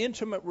depth of an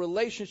intimate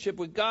relationship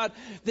with God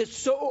that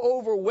so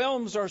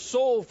overwhelms our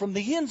soul from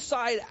the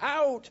inside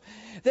out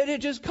that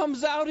it just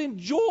comes out in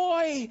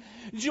joy.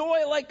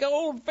 Joy like an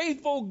old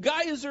faithful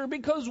geyser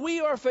because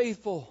we are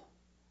faithful.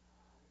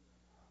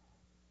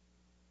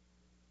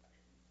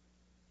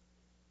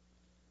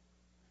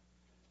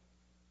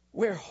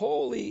 Where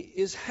holy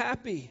is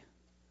happy,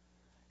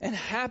 and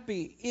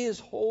happy is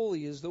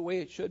holy is the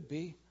way it should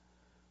be.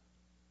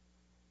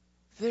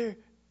 They're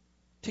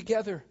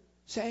together,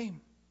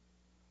 same.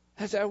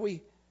 That's how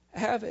we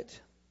have it.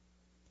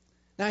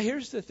 Now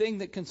here's the thing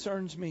that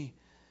concerns me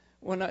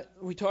when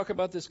we talk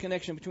about this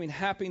connection between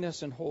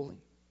happiness and holy.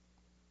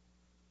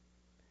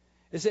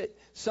 Is that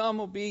some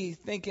will be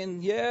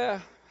thinking,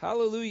 yeah,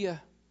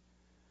 hallelujah.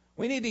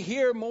 We need to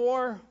hear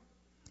more.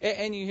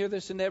 And you hear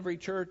this in every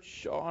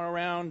church all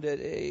around.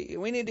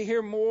 We need to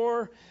hear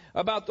more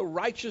about the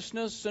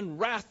righteousness and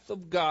wrath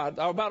of God,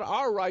 about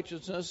our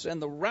righteousness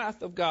and the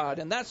wrath of God.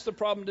 And that's the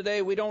problem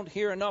today. We don't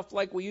hear enough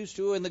like we used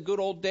to in the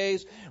good old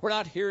days. We're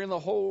not hearing the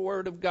whole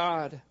Word of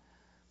God.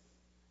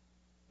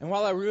 And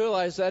while I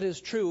realize that is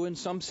true in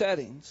some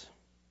settings,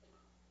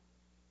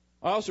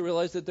 I also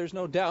realize that there's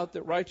no doubt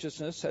that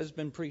righteousness has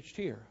been preached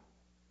here.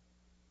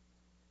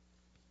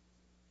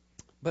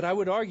 But I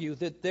would argue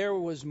that there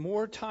was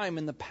more time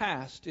in the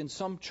past in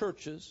some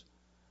churches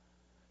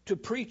to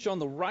preach on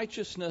the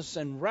righteousness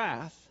and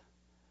wrath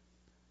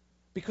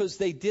because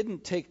they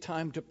didn't take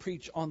time to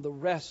preach on the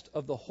rest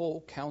of the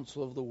whole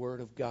counsel of the Word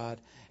of God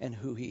and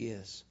who He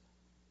is.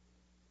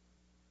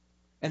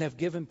 And have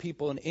given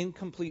people an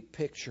incomplete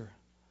picture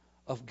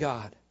of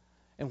God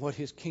and what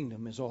His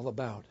kingdom is all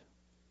about.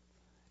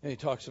 And He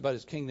talks about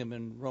His kingdom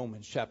in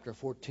Romans chapter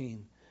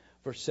 14,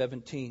 verse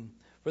 17.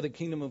 For the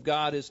kingdom of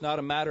God is not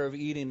a matter of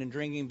eating and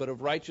drinking, but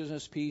of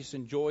righteousness, peace,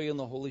 and joy in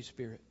the Holy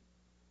Spirit.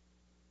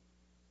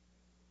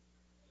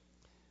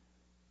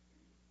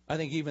 I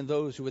think even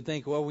those who would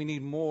think, well, we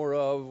need more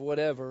of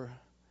whatever,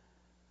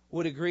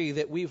 would agree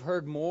that we've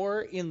heard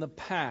more in the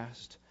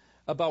past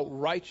about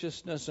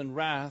righteousness and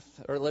wrath,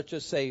 or let's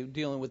just say,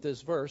 dealing with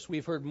this verse,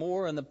 we've heard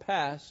more in the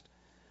past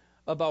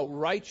about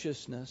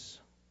righteousness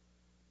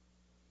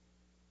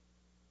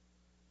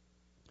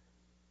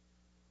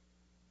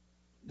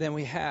than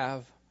we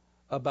have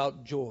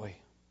about joy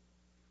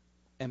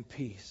and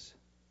peace.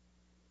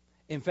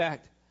 In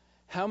fact,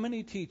 how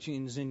many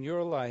teachings in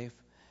your life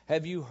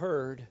have you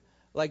heard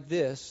like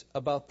this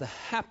about the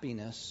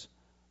happiness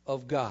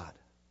of God?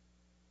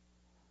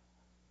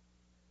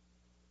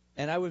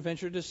 And I would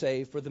venture to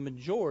say, for the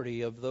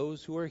majority of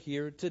those who are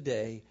here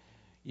today,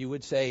 you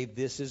would say,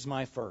 this is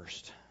my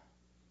first.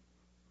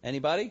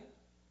 Anybody?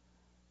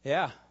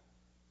 Yeah.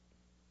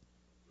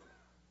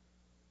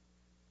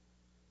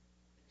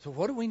 So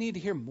what do we need to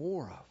hear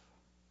more of?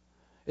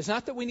 It's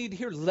not that we need to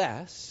hear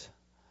less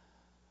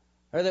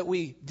or that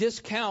we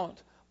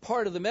discount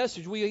part of the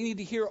message. We need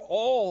to hear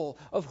all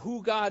of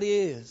who God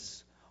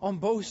is on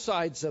both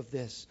sides of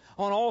this,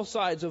 on all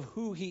sides of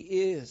who He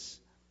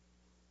is.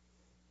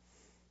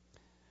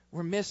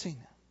 We're missing.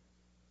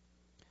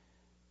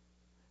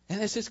 And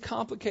this is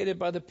complicated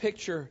by the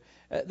picture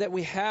that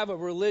we have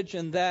of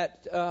religion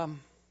that,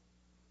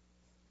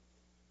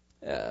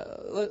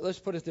 let's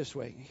put it this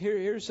way.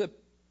 Here's a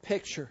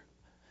picture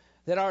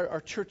that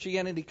our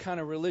churchianity kind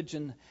of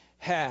religion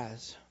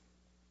has.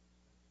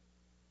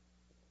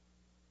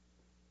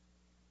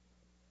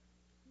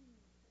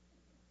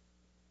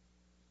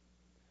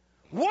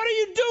 What are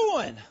you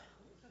doing?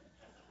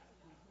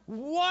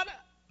 What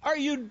are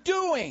you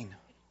doing?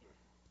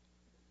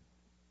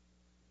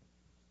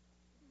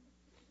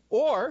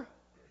 Or,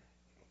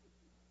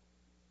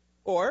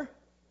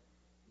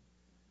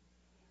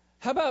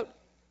 how about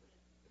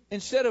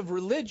instead of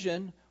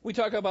religion, we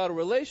talk about a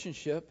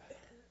relationship,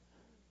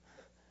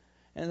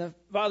 and the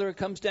father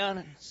comes down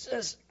and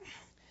says,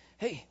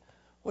 hey,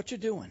 what you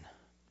doing?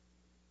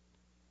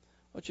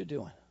 What you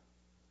doing?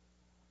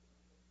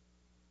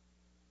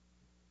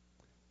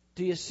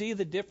 Do you see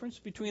the difference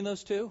between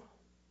those two?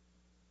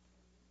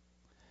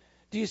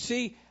 Do you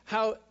see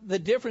how the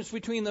difference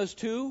between those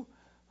two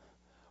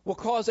will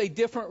cause a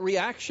different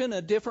reaction,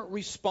 a different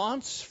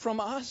response from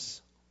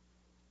us?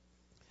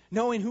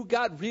 Knowing who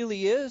God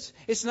really is.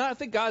 It's not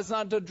that God's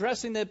not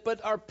addressing it,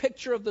 but our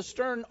picture of the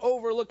stern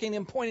overlooking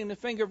and pointing the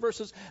finger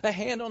versus a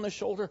hand on the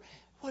shoulder.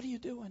 What are you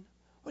doing?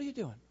 What are you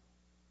doing?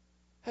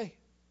 Hey,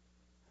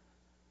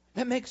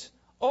 that makes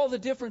all the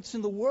difference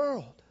in the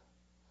world.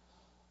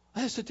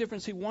 That's the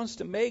difference He wants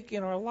to make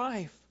in our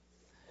life.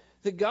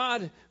 The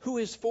God who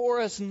is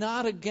for us,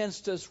 not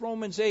against us.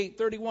 Romans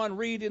 8:31.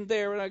 Read in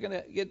there. We're not going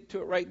to get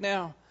to it right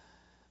now.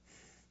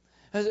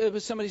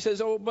 As somebody says,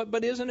 oh,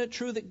 but isn't it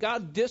true that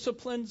God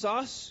disciplines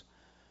us?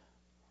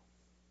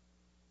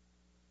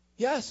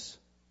 Yes,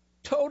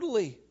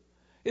 totally.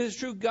 It is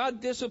true.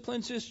 God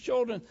disciplines His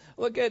children.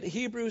 Look at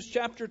Hebrews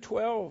chapter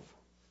 12.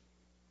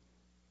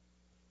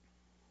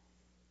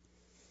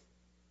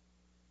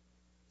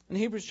 In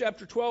Hebrews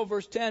chapter 12,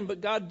 verse 10,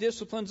 but God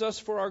disciplines us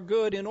for our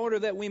good in order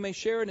that we may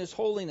share in His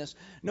holiness.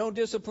 No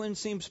discipline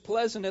seems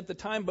pleasant at the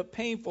time, but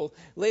painful.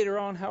 Later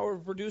on, however,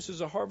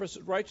 produces a harvest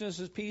of righteousness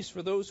and peace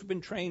for those who've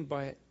been trained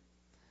by it.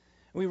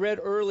 We read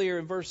earlier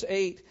in verse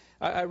 8,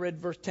 I read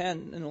verse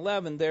 10 and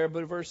 11 there,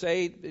 but verse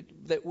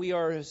 8, that we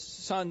are His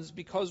sons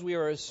because we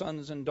are His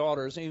sons and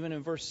daughters. And even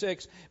in verse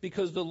 6,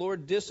 because the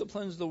Lord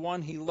disciplines the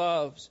one He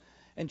loves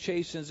and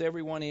chastens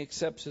everyone He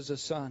accepts as a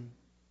son.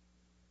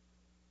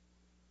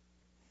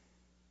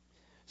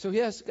 So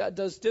yes, God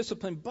does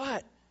discipline,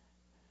 but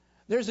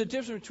there's a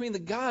difference between the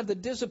God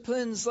that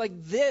disciplines like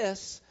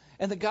this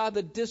and the God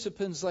that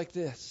disciplines like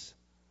this.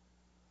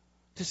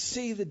 To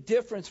see the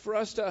difference, for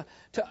us to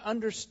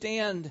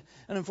understand,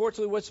 and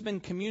unfortunately what's been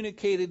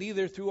communicated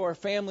either through our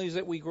families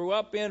that we grew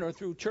up in or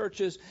through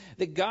churches,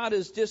 that God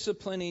is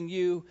disciplining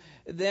you,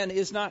 then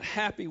is not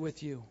happy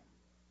with you.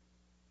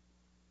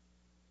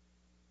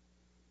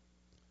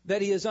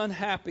 That He is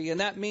unhappy,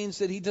 and that means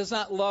that He does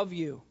not love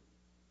you.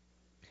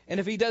 And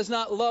if He does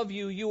not love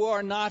you, you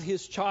are not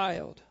His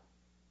child.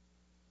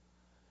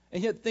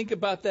 And yet think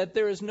about that.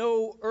 There is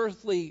no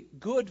earthly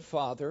good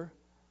father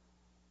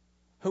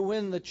who,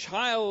 when the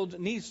child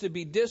needs to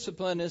be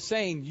disciplined, is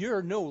saying,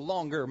 you're no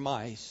longer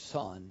my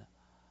son.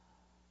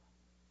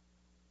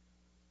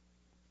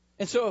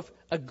 And so if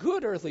a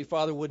good earthly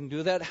father wouldn't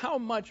do that, how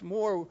much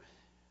more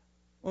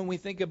when we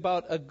think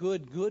about a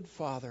good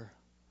father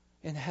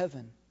in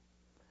heaven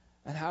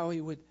and how He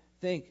would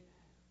think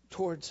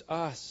towards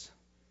us.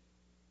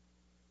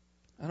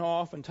 And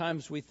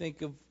oftentimes we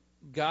think of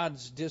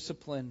God's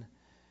discipline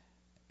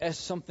as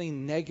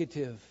something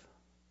negative.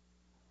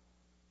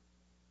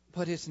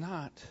 But it's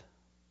not.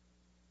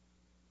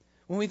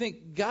 When we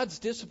think God's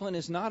discipline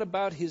is not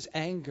about His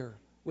anger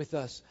with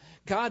us.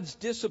 God's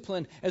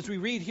discipline, as we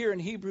read here in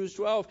Hebrews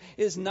 12,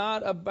 is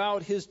not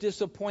about His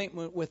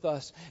disappointment with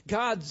us.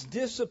 God's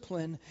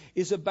discipline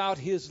is about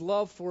His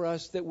love for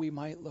us, that we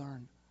might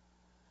learn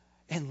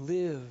and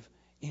live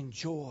in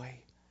joy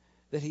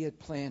that He had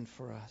planned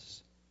for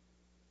us.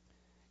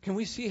 Can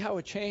we see how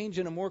a change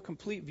and a more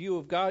complete view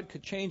of God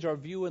could change our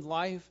view in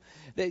life?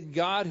 That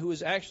God, who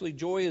is actually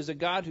joy, is a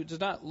God who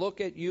does not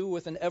look at you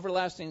with an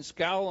everlasting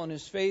scowl on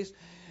His face,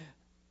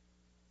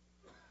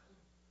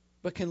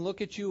 but can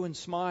look at you and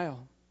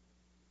smile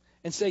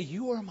and say,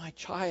 you are my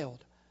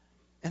child,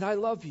 and I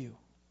love you.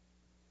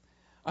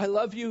 I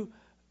love you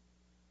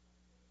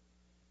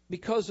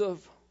because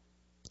of...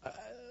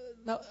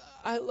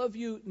 I love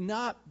you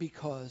not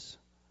because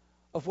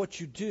of what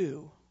you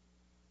do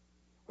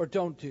or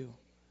don't do.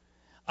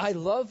 I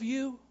love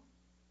you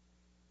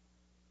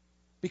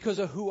because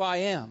of who I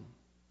am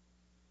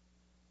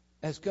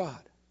as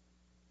God.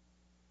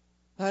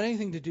 Not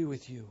anything to do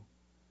with you.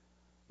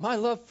 My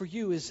love for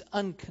you is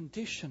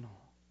unconditional.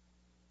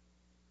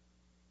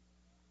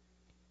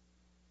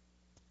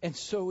 And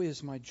so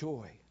is my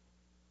joy.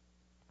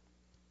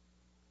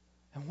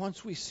 And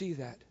once we see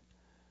that,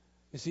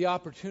 it's the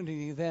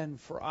opportunity then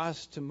for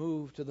us to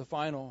move to the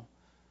final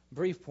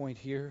brief point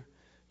here,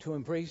 to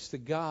embrace the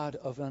God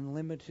of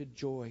unlimited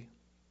joy.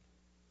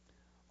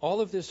 All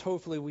of this,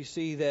 hopefully, we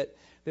see that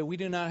we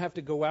do not have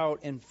to go out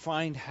and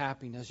find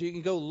happiness. You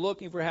can go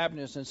looking for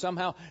happiness and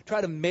somehow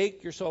try to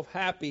make yourself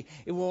happy.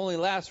 It will only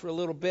last for a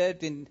little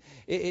bit, and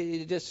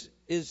it just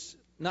is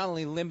not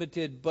only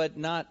limited, but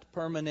not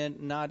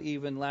permanent, not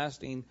even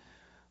lasting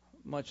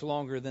much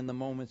longer than the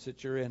moments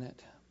that you're in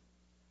it.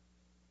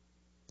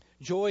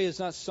 Joy is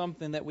not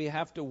something that we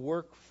have to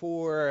work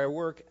for or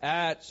work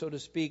at, so to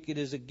speak. It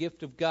is a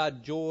gift of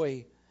God.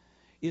 Joy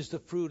is the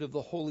fruit of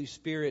the Holy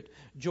Spirit.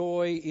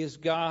 Joy is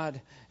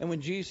God. And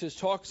when Jesus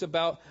talks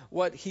about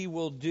what He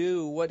will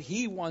do, what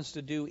He wants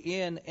to do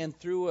in and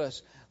through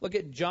us, look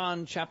at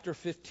John chapter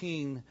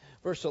 15,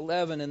 verse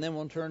 11, and then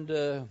we'll turn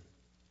to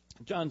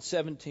John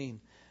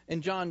 17.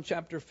 In John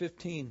chapter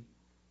 15,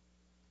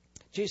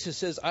 Jesus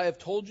says, I have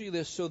told you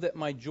this so that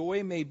my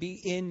joy may be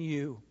in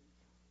you,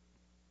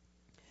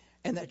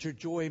 and that your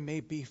joy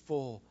may be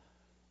full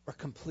or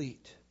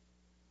complete.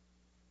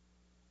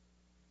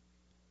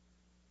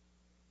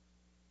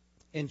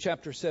 In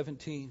chapter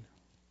 17,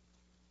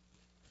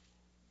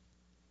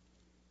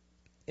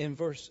 in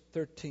verse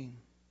 13,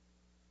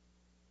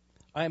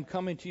 I am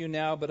coming to you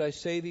now, but I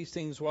say these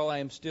things while I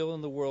am still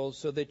in the world,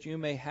 so that you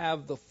may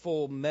have the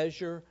full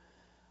measure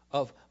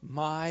of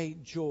my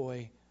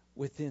joy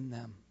within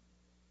them.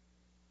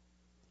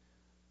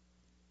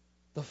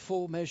 The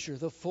full measure,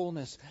 the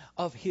fullness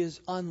of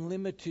His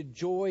unlimited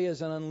joy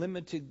as an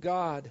unlimited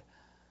God.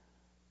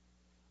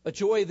 A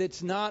joy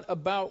that's not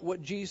about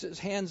what Jesus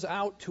hands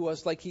out to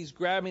us like He's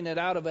grabbing it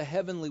out of a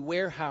heavenly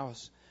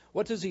warehouse.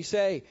 What does He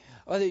say?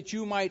 That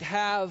you might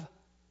have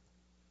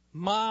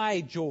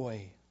my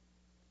joy.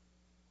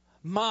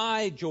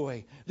 My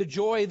joy. The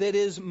joy that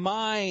is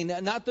mine.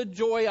 Not the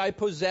joy I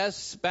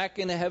possess back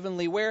in a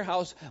heavenly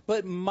warehouse,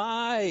 but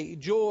my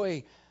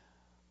joy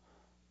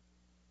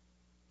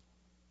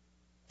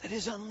that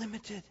is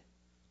unlimited.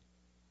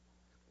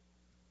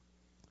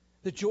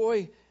 The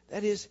joy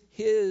that is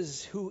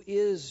His, who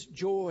is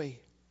joy.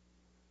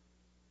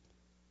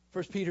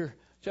 1 Peter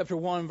chapter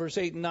 1, verse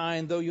 8 and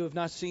 9, though you have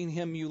not seen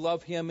Him, you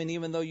love Him, and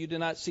even though you do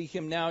not see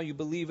Him now, you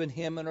believe in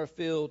Him and are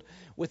filled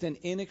with an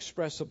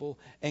inexpressible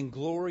and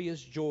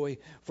glorious joy,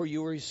 for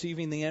you are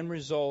receiving the end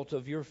result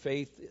of your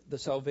faith, the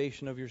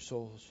salvation of your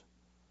souls.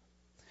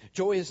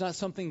 Joy is not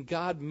something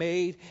God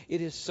made.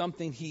 It is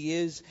something He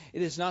is.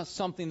 It is not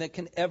something that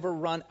can ever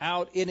run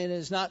out. And it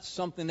is not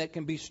something that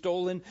can be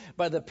stolen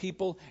by the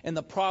people and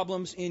the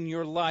problems in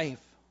your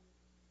life.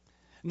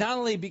 Not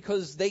only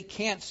because they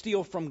can't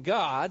steal from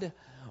God,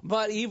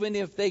 but even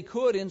if they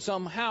could and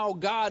somehow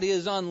God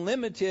is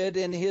unlimited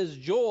in His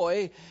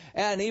joy.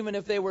 And even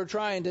if they were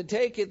trying to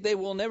take it, they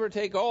will never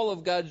take all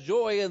of God's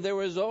joy. And there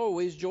is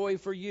always joy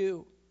for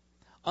you.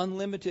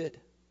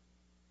 Unlimited.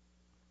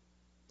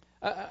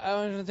 I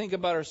want to think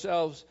about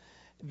ourselves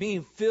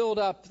being filled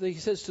up, He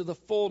says, to the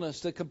fullness,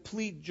 the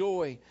complete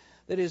joy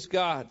that is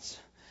God's.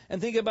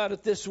 And think about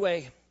it this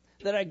way,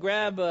 that I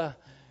grab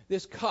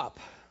this cup.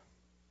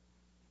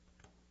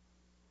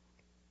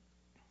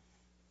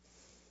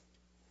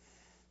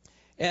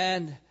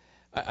 And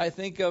I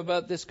think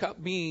about this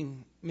cup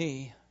being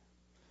me,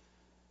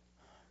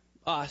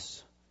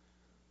 us,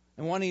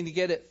 and wanting to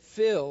get it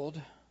filled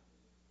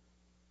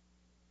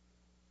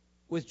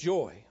with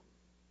joy.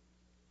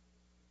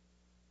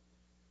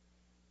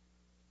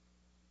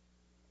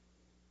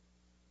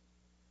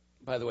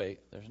 By the way,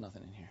 there's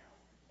nothing in here.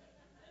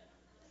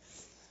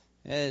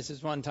 Yeah, this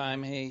is one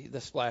time, hey, the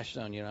splash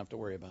zone you don't have to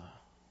worry about.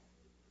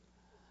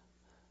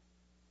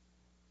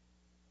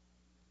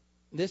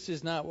 This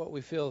is not what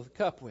we fill the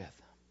cup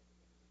with.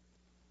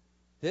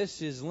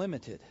 This is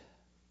limited.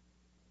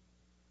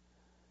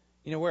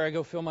 You know where I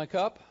go fill my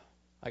cup?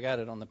 I got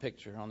it on the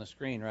picture on the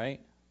screen, right?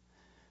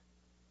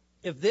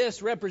 If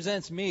this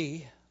represents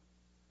me,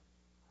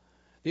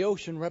 the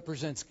ocean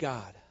represents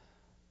God.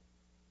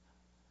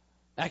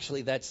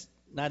 Actually, that's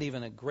not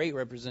even a great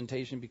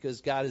representation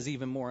because God is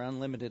even more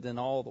unlimited than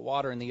all the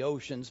water in the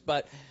oceans.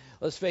 But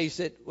let's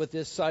face it, with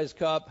this size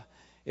cup,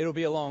 it'll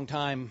be a long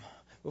time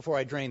before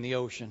I drain the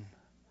ocean.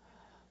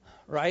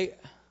 Right?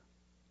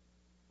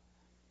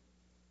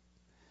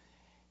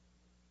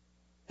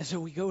 And so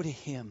we go to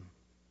Him.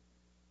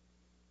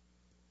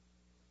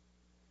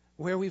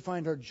 Where we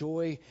find our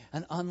joy,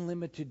 an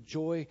unlimited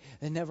joy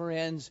that never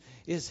ends,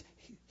 is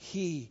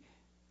He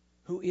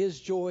who is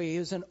joy,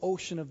 is an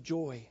ocean of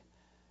joy.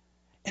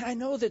 And I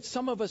know that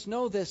some of us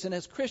know this, and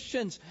as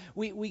Christians,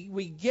 we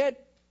get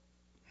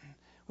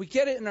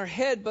it in our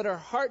head, but our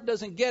heart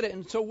doesn't get it.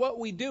 And so what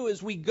we do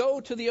is we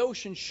go to the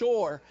ocean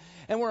shore,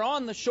 and we're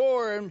on the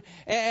shore,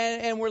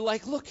 and we're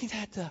like looking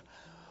at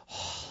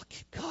look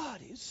at God,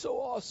 He's so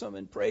awesome,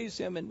 and praise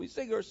Him, and we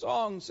sing our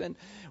songs, and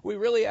we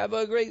really have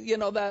a great,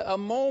 a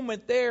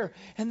moment there.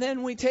 And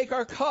then we take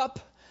our cup,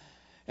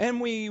 and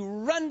we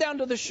run down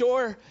to the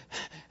shore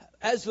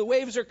as the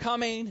waves are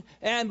coming,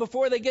 and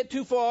before they get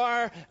too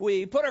far,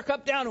 we put our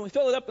cup down and we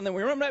fill it up, and then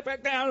we run right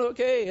back down,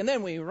 okay, and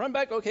then we run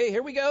back, okay,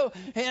 here we go,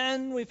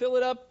 and we fill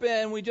it up,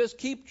 and we just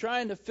keep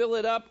trying to fill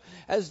it up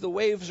as the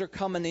waves are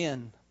coming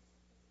in.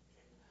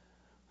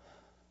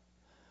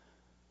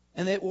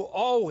 And it will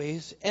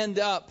always end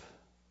up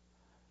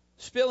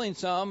spilling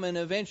some and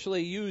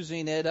eventually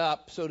using it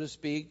up, so to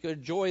speak.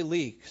 Joy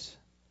leaks.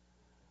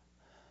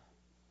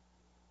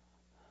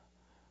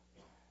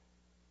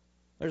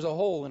 There's a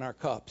hole in our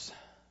cups.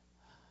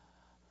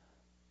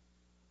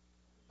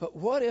 But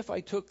what if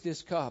I took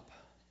this cup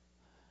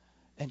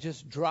and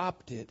just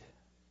dropped it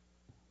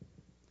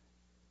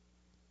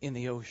in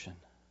the ocean?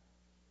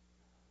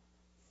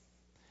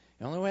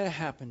 The only way it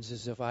happens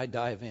is if I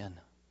dive in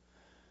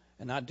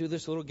and not do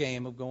this little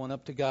game of going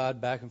up to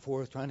God back and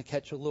forth, trying to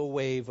catch a little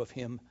wave of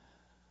Him,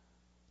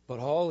 but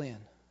all in.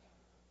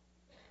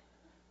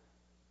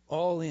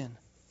 All in.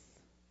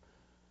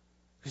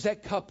 Because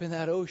that cup in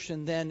that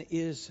ocean then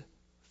is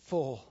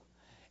full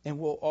and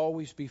will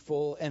always be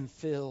full and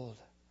filled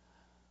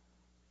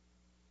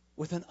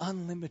with an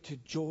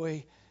unlimited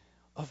joy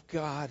of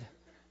God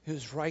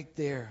who's right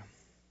there.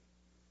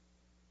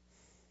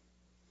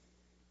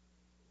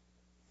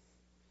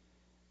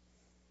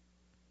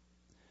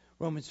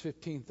 Romans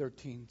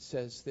 15:13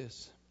 says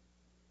this.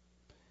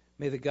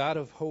 May the God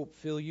of hope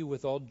fill you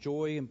with all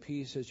joy and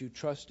peace as you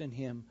trust in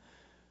Him,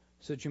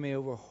 so that you may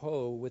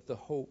overflow with the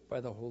hope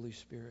by the Holy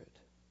Spirit.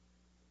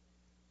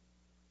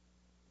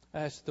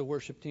 I ask that the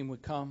worship team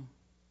would come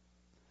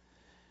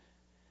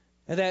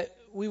and that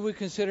we would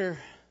consider,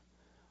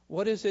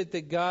 what is it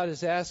that God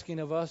is asking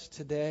of us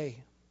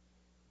today?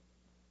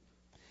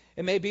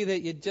 It may be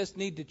that you just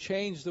need to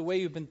change the way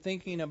you've been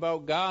thinking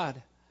about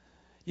God.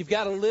 You've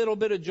got a little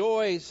bit of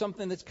joy,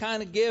 something that's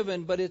kind of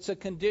given, but it's a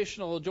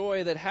conditional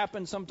joy that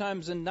happens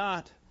sometimes and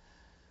not.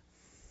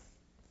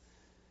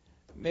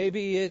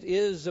 Maybe it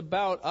is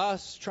about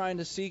us trying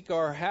to seek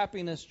our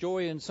happiness,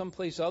 joy in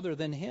someplace other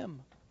than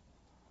Him.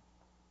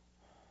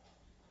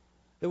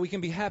 That we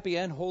can be happy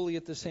and holy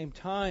at the same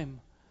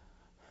time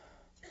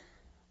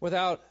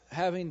without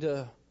having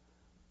to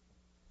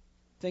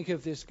think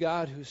of this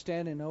God who's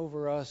standing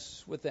over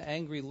us with the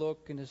angry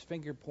look and His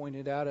finger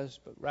pointed at us,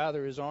 but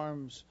rather His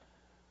arms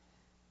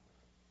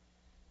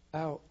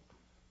out.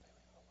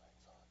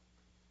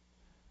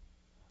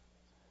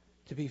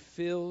 To be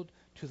filled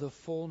to the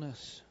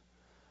fullness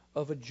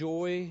of a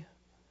joy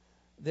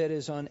that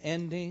is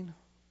unending,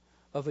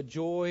 of a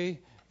joy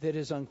that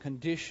is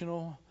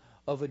unconditional,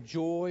 of a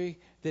joy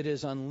that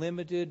is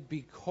unlimited,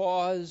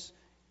 because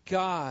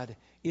God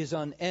is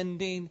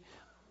unending,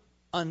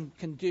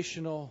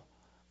 unconditional,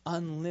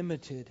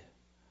 unlimited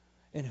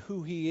in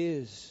who He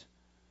is.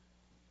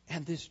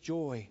 And this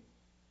joy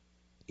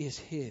is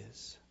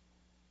His.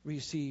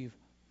 Receive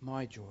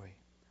my joy.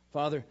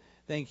 Father,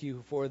 thank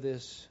You for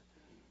this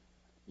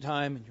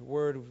time and Your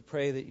word. We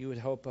pray that You would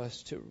help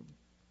us to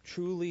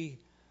truly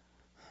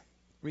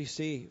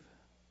receive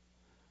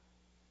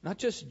not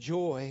just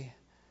joy,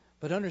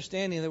 but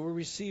understanding that we're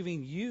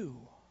receiving You.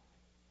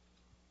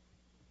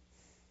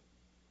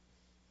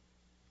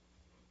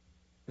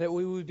 That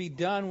we would be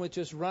done with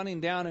just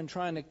running down and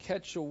trying to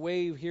catch a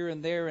wave here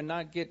and there and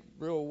not get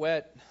real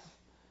wet.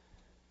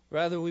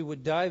 Rather, we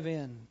would dive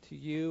in to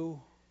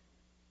You,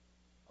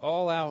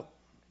 all out,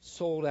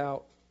 sold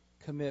out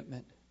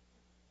commitment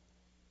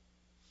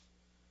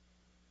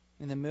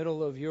in the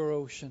middle of Your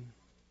ocean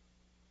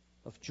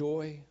of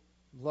joy,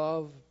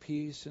 love,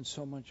 peace, and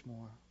so much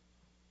more.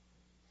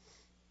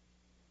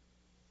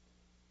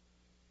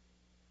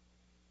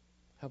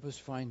 Help us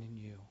find in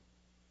You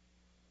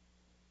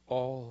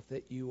all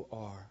that You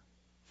are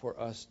for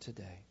us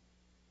today.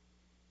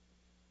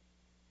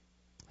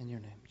 In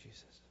Your name,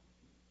 Jesus.